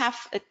 So we have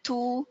a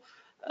two,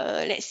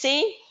 let's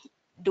say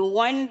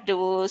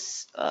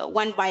those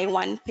one by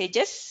one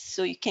pages.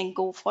 So you can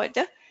go for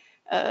the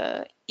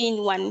in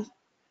one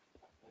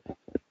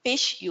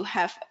page you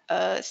have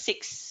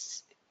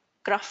 6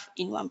 graph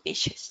in one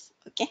pages.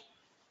 Okay.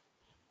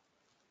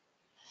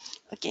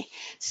 Okay.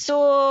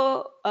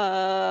 So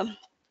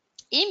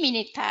in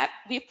Minitab,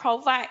 we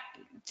provide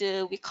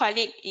we call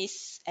it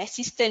is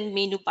assistant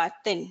menu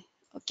button.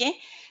 Okay,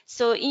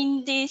 so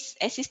in this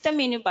assistant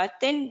menu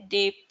button,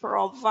 they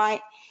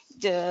provide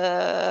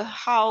the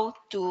how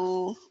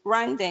to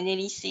run the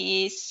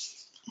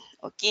analysis.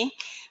 Okay,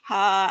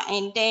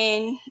 and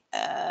then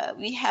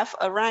we have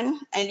a run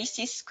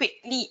analysis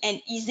quickly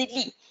and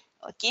easily.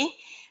 Okay,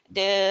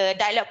 the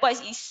dialog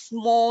box is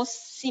more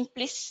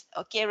simplest,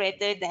 okay,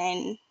 rather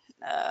than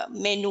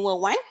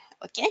manual one,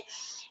 okay.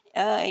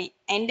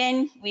 And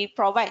then we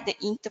provide the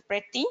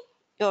interpreting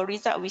your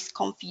result with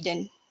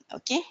confidence,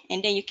 okay,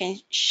 and then you can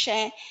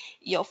share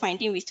your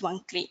finding with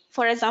one click.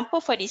 For example,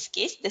 for this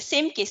case, the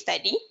same case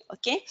study,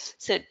 okay,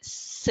 so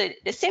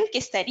the same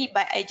case study,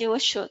 but I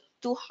just show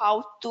to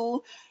how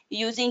to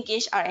using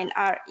Gage R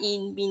R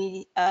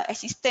in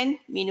assistant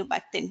menu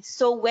button.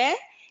 So where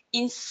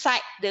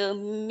inside the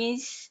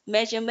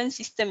measurement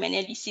system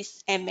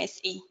analysis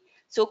MSA.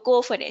 So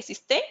go for the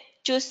assistant,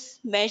 choose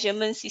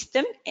measurement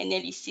system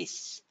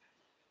analysis.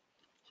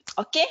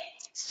 Okay,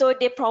 so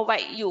they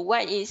provide you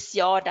what is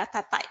your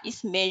data type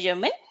is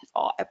measurement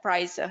or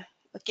appraiser.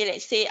 Okay,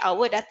 let's say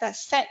our data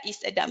set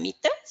is a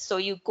diameter, so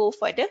you go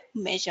for the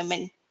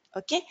measurement.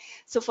 Okay,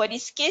 so for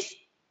this case,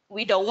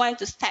 we don't want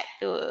to start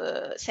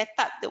to set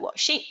up the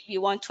worksheet. We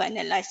want to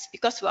analyze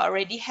because we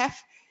already have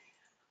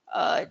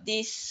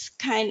this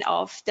kind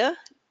of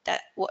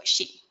that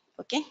worksheet.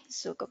 Okay,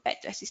 so go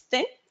back to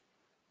assistant,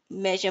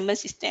 measurement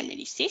system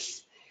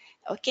analysis.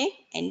 Okay,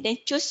 and then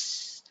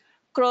choose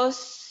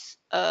cross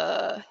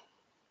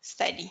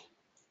study,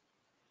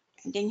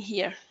 and then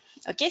here.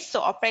 Okay,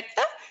 so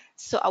operator,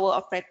 so our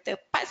operator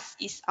parts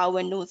is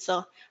our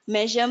nozzle,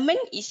 measurement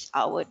is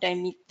our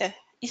diameter.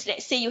 If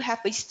let's say you have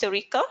a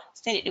historical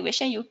standard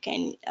deviation, you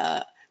can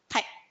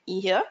type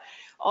in here,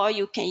 or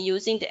you can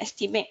using the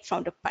estimate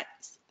from the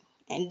parts.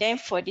 And then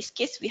for this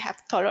case, we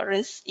have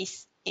tolerance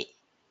is 8.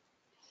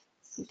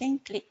 Then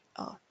click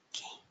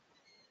OK.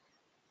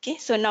 Okay,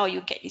 so now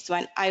you get this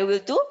one. I will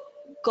do,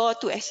 go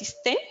to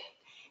assistant,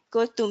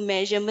 go to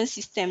measurement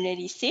system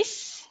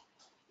analysis,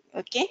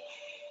 okay,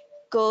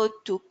 go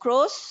to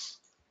cross,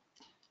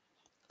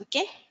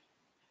 okay,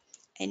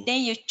 and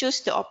then you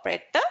choose the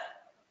operator,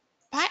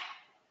 part,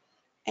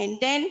 and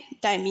then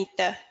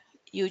diameter.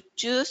 You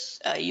choose,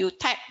 you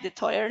type the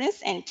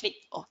tolerance and click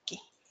OK.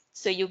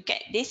 So you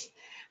get this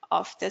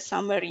of the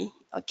summary.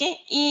 Okay,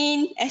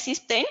 in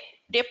assistant,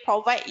 they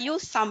provide you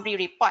summary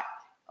report.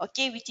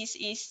 Okay, which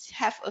is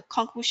have a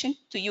conclusion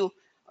to you.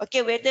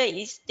 Okay, whether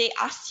is they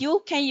ask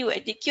you, can you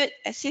execute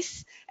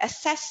assess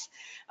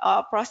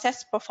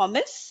process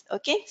performance?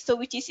 Okay, so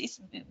which is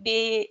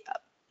they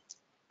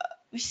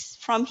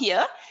from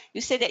here,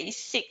 you say that is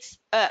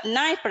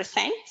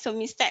 9%, so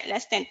means that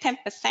less than 10%.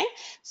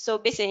 So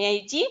based on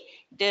energy,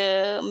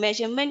 the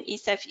measurement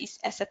itself is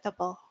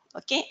acceptable.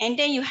 Okay, and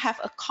then you have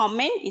a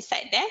comment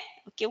inside there.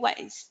 Okay, what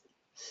is,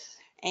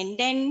 and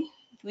then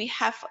we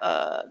have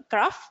a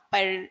graph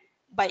by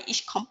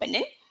each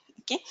component.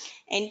 Okay,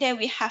 and then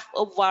we have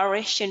a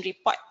variation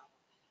report.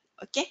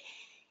 Okay,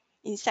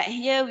 inside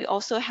here we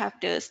also have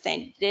the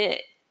standard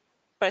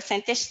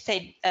percentage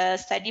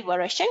study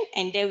variation,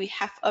 and then we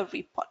have a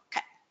report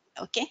card.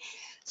 Okay,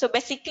 so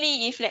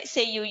basically, if let's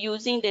say you're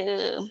using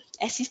the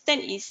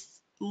assistant is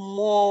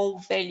more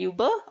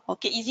valuable,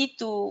 okay, easy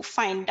to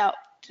find out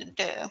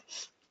the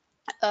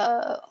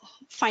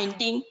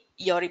finding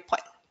your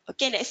report.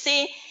 Okay, let's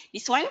say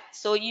this one,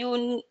 so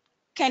you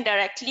can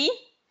directly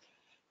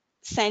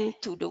send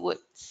to the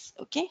words.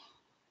 Okay,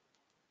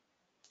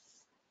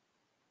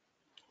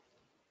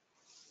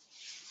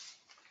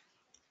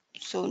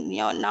 so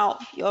now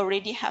you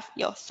already have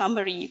your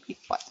summary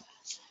report.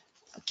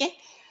 Okay,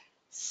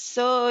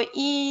 so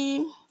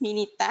in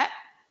Minitab,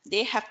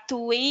 they have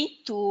two ways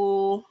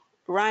to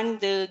run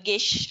the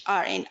Gage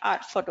R and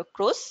R for the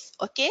cross.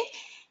 Okay,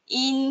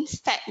 in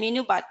start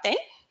menu button.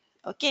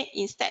 Okay,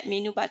 in start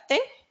menu button,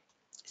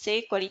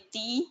 say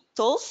quality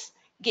tools,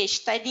 Gage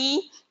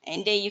study,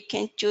 and then you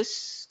can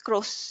choose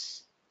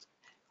cross,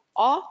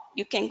 or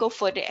you can go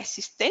for the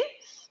assistant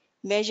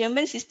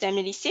measurement system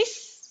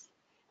analysis.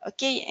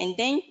 Okay, and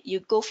then you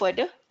go for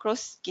the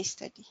cross case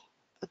study.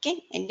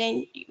 Okay, and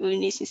then you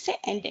need to set,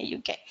 and then you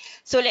get.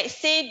 So let's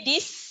say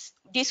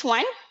this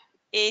one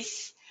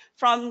is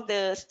from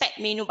the start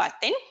menu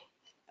button.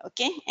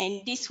 Okay,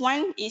 and this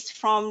one is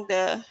from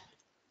the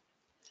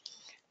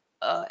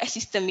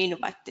assistant menu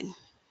button.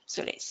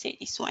 So let's say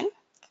this one.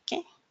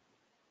 Okay,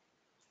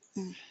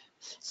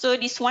 so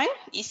this one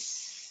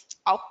is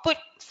output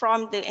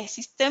from the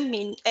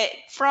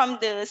from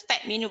the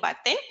start menu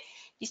button.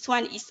 This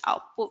one is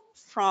output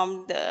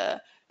from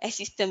the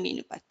assistant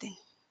menu button.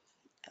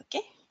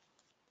 Okay.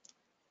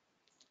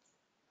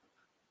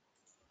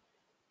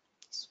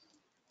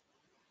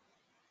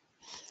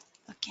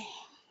 Okay.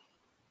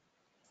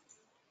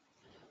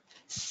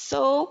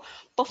 So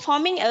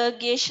performing a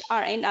Gage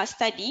R R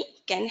study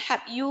can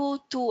help you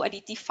to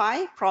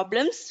identify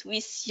problems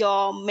with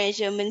your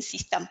measurement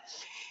system,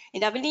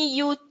 enabling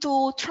you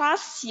to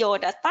trust your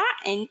data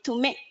and to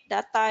make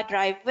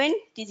data-driven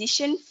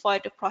decision for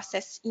the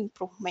process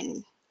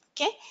improvement.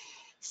 Okay,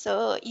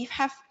 so if you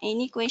have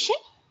any question,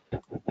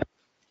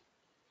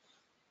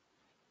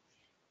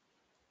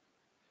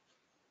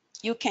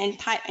 you can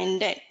type in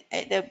that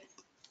at the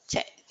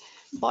chat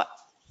box.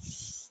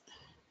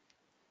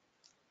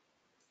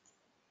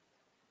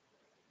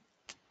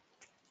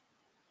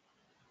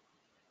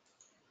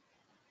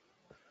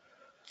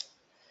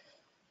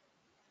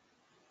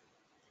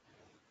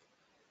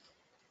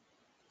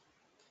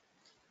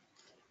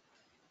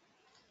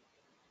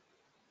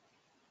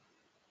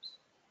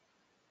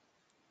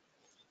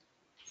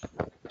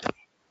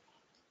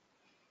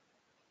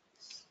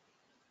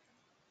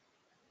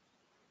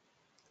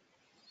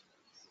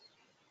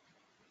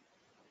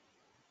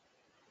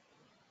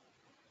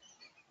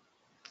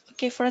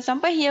 Okay, for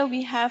example, here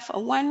we have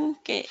one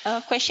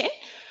question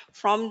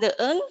from the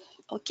Eng.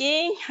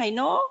 Okay, I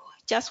know.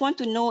 Just want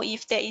to know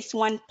if there is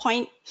 1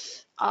 point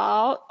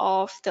out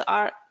of the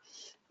art.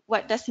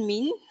 What does it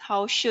mean?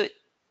 How should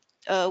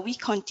we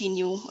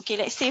continue? Okay,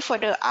 let's say for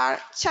the R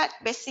chart,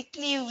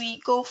 basically we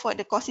go for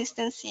the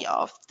consistency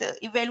of the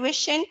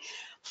evaluation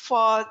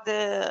for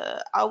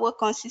our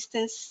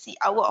consistency,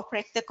 our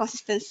operator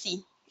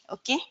consistency.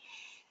 Okay,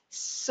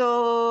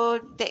 so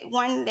that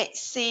one,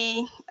 let's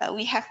say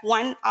we have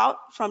one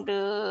out from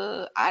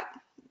the art.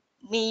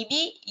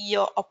 Maybe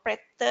your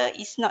operator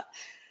is not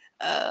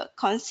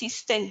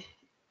consistent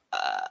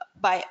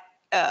by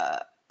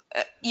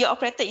your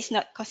operator is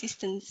not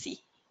consistency.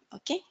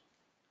 Okay.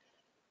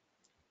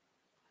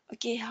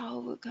 Okay, how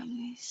we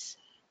come this?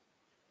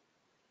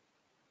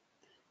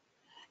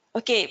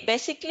 Okay,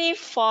 basically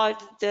for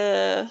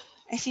the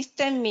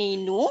assistant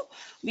menu,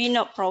 we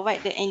not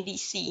provide the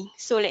NDC.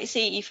 So let's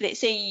say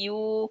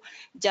you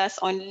just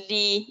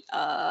only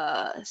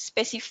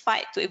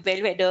specified to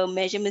evaluate the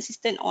measurement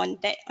system on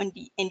the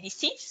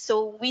NDC.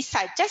 So we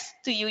suggest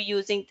to you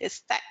using the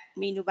start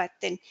menu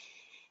button.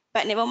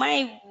 But never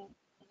mind,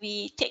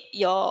 we take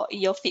your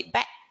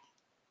feedback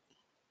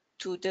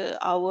to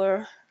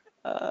our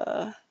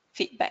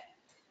feedback.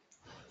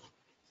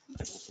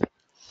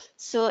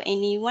 So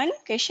anyone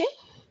question?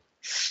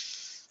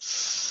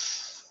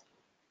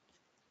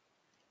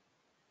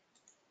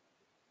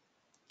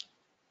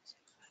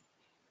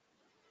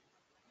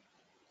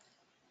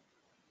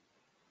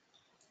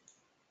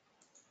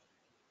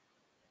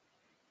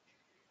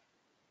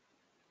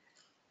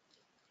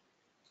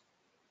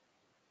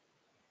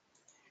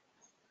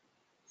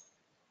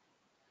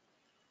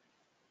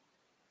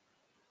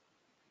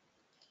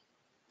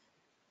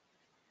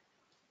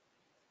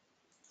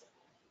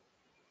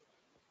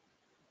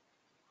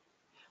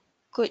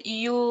 Could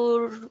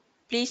you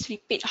please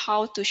repeat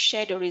how to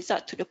share the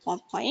result to the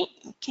PowerPoint?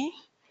 Okay.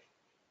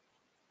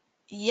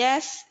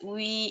 Yes,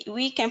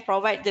 we can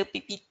provide the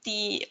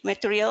PPT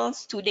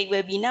materials to the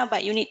webinar,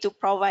 but you need to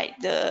provide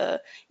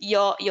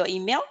your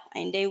email,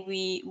 and then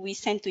we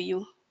send to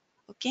you.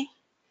 Okay.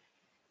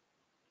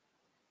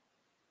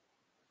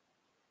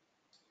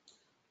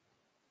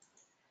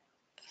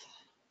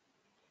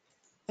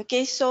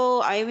 Okay. So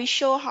I will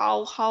show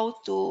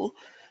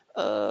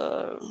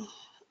uh,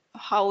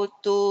 how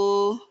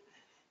to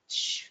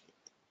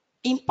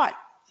impart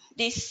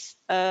this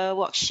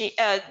worksheet,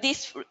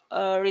 this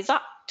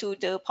result to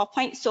the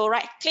PowerPoint. So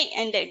right click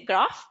and the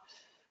graph,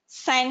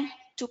 send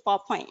to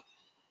PowerPoint.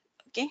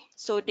 Okay,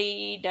 so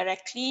they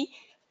directly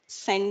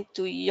send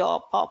to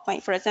your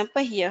PowerPoint. For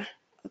example, here,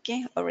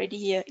 okay, already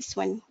here is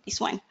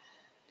this one.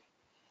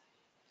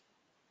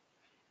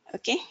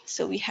 Okay,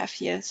 so we have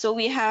here. So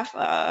we have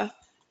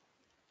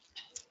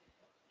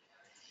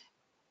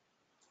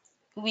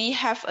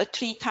a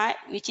three type,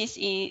 which is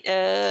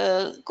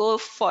go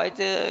for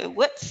the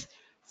words,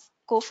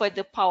 go for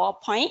the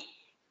PowerPoint,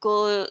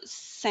 go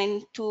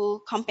send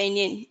to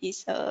companion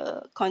is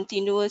a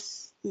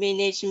continuous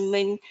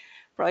management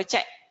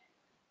project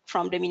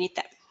from the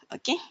Minitab.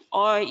 Okay,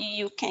 or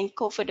you can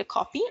go for the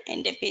copy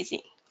and then paste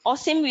it. Or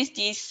same with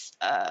this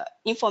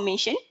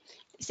information,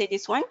 say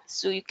this one,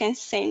 so you can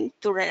send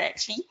to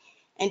directly,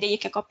 and then you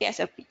can copy as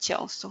a picture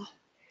also.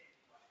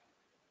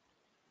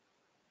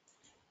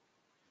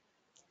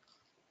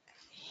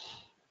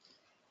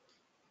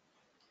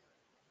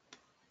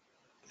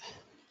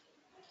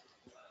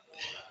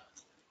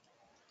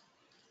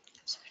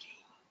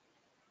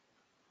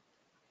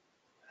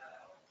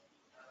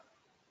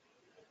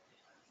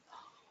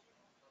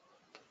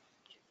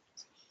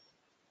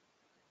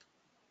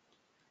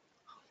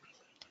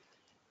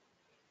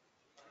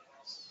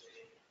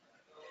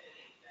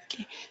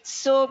 Okay,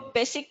 so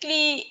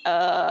basically,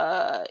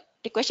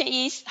 the question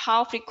is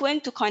how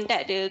frequent to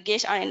conduct the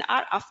Gage R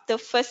R after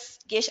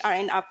first Gage R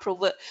R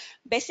approval.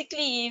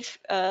 Basically, if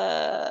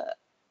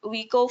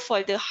we go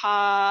for the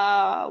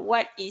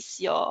what is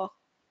your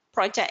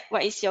project,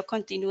 what is your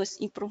continuous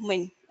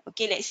improvement?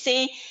 Okay, let's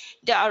say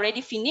they are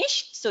already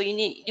finished, so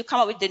you come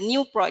up with the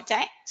new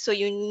project, so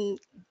you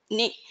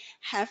need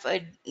have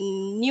a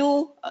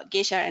new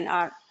Gage R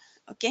R.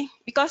 Okay,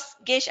 because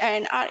Gage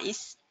R R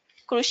is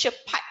crucial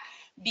part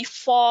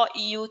before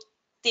you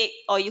take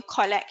or you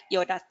collect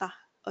your data.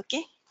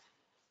 Okay.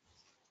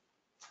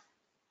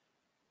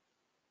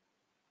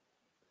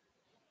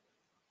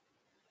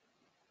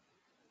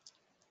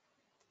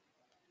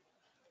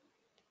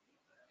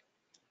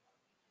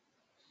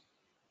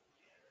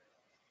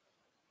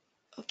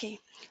 Okay.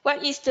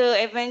 What is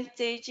the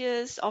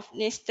advantages of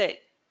nested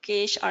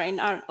Gage R N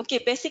R?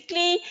 Okay,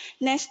 basically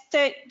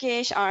nested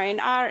Gage R N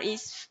R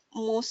is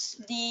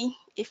mostly,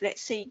 if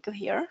let's say go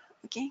here,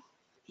 okay,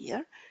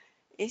 here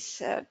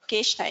is a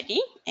Gage study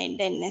and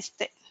then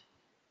nested.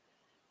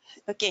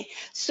 Okay,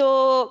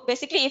 so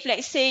basically if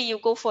let's say you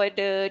go for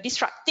the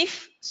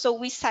disruptive, so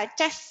we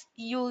suggest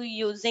you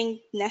using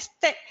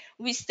nested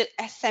with the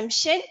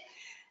assumption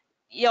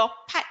your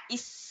part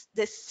is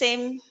the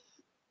same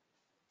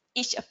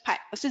each part,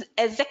 so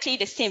exactly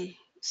the same.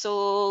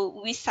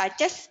 So we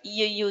suggest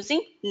you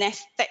using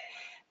nested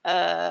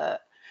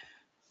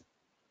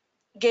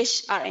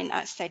Gage R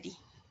R Study.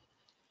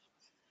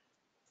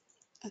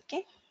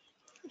 Okay.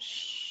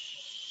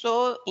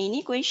 So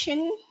any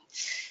question?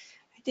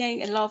 I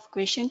think a lot of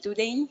question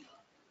today.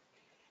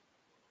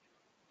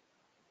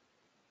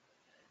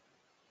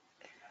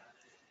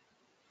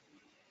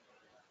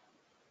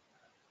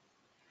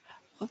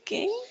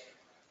 Okay.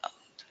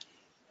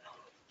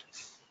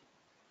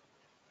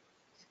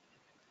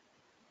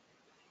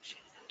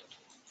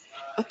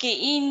 Okay,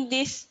 in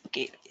this,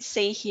 okay,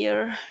 say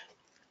here.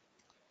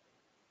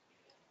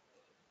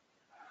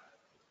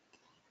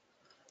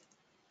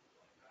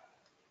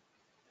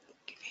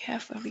 Okay, we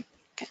have a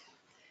report.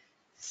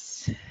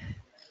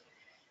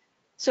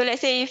 So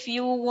let's say if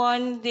you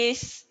want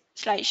this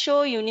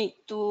slideshow, you need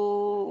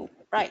to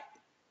write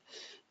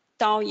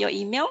down your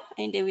email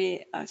and they will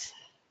ask.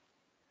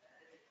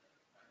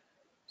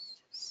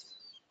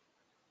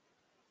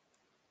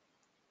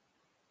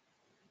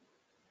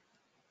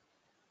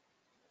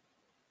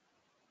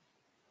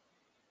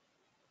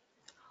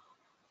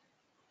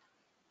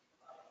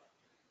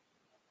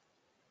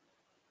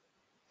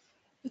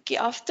 Okay,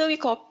 after we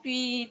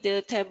copy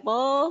the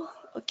table,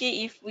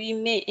 okay, if we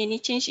make any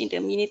change in the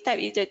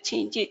Minitab, if the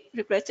change it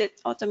represented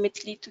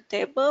automatically to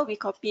table, we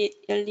copy it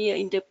earlier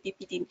in the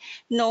PPT.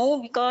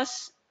 No,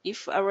 because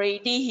if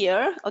already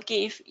here,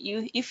 okay,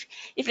 if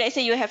let's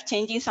say you have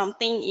changing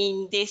something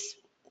in this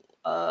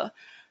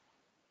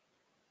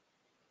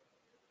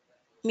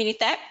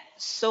Minitab,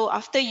 so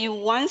after you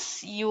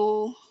once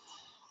you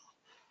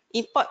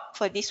import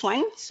for this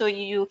one, so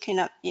you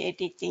cannot be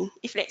editing.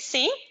 If let's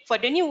say for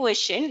the new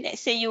version,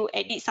 let's say you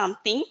edit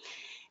something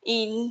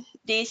in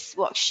this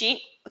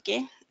worksheet,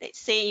 okay, let's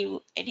say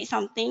you edit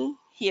something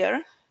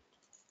here,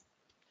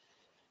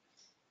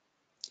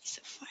 it's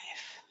a 5,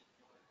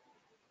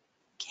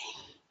 okay.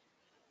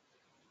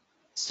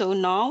 So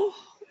now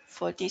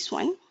for this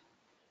one,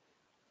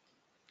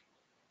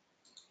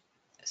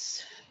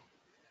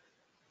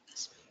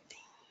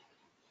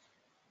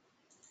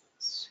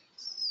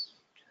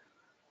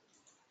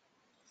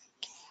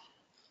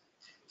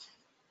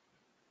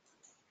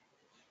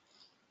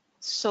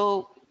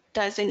 so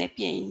doesn't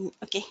appear in,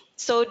 okay,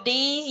 so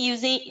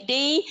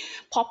they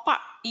pop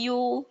up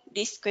you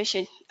this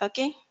question,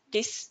 okay,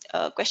 this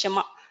question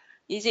mark,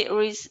 is it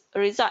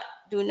result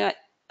do not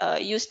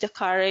use the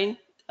current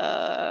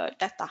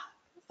data,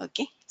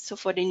 okay, so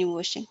for the new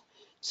version,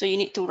 so you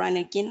need to run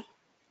again.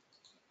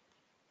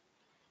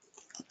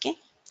 Okay,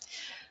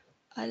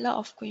 a lot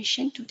of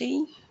question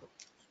today.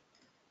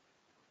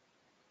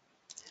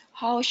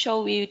 How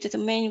shall we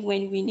determine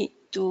when we need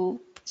to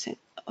percent?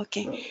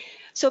 Okay,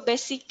 so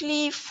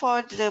basically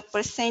for the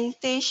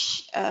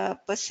percentage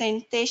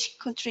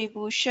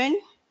contribution,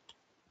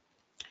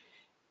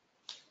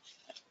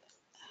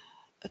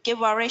 okay,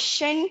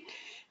 variation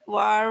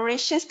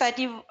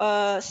study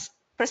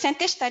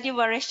percentage study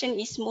variation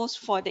is most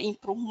for the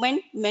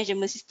improvement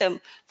measurement system.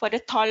 For the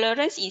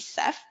tolerance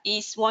itself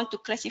is want to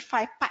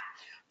classify part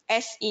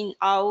as in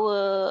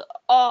our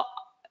or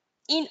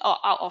in or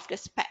out of the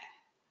spec.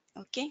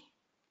 Okay.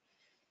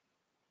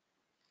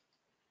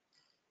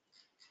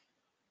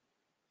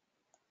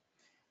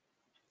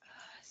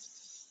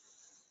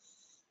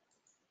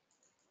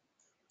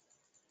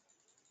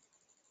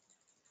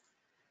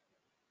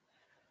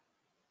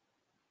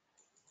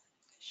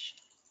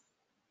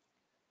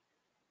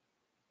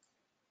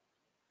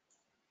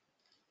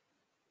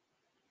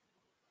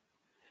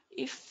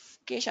 If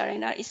Gage R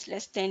R is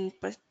less than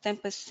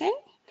 10%,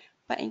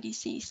 but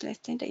NDC is less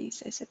than, that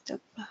is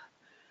acceptable.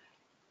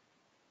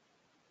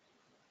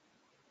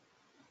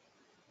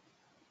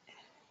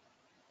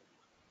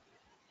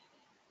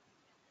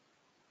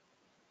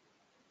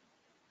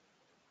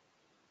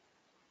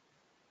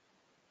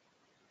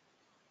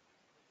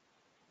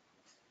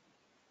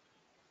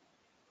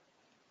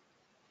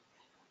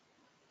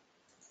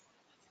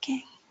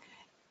 Okay.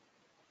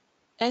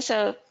 And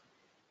so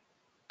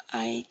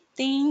I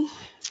think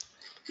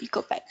we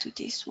go back to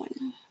this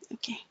one.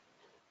 Okay.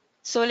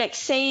 So let's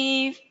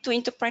say to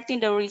interpreting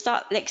the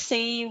result, let's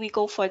say we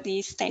go for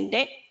the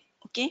standard,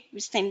 okay,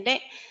 with standard.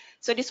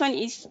 So this one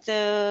is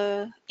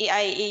the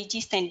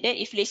AIAG standard.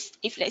 If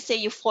let's say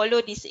you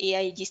follow this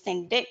AIAG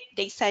standard,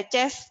 they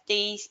suggest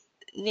they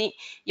need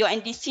your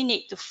NDC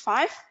need to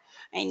 5,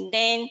 and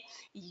then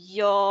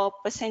your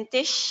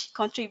percentage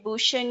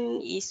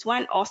contribution is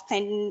 1, or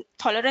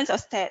tolerance or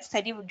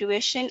study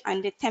duration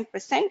under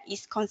 10%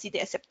 is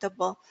considered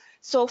acceptable.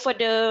 So for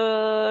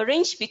the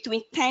range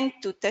between 10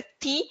 to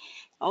 30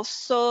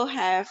 also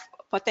have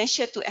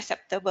potential to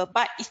acceptable,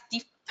 but it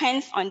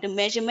depends on the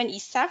measurement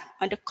itself,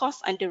 on the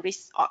cost and the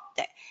risk of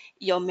that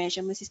your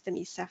measurement system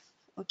itself.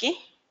 Okay.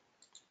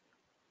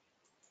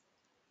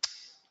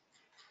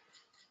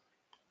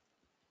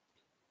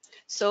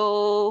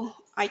 So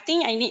I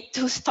think I need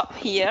to stop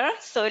here.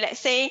 So let's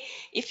say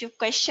if you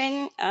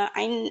question,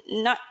 I'm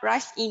not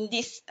rushed in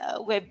this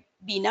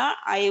webinar,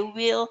 I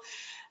will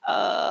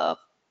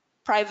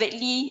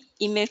privately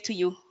email to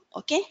you.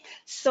 Okay,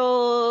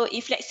 so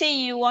if let's say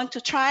you want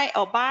to try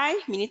or buy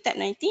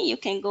Minitab19, you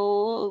can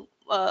go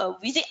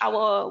visit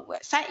our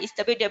website is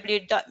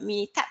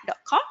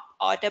www.minitab.com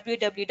or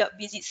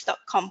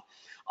www.visits.com,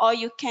 or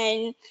you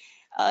can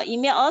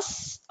email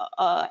us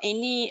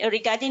any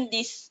regarding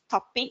this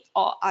topic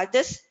or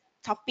others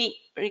topic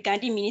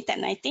regarding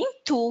Minitab19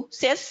 to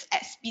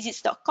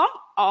sales@visits.com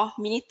or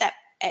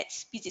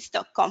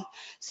minitab@visits.com.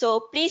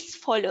 So please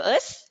follow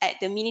us at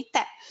the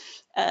Minitab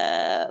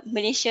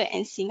Malaysia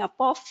and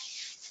Singapore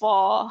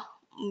for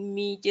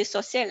media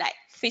social like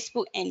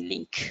Facebook and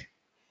link.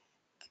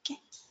 Okay.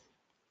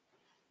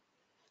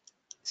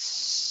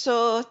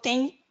 So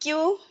thank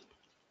you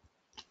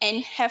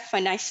and have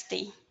a nice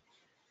day.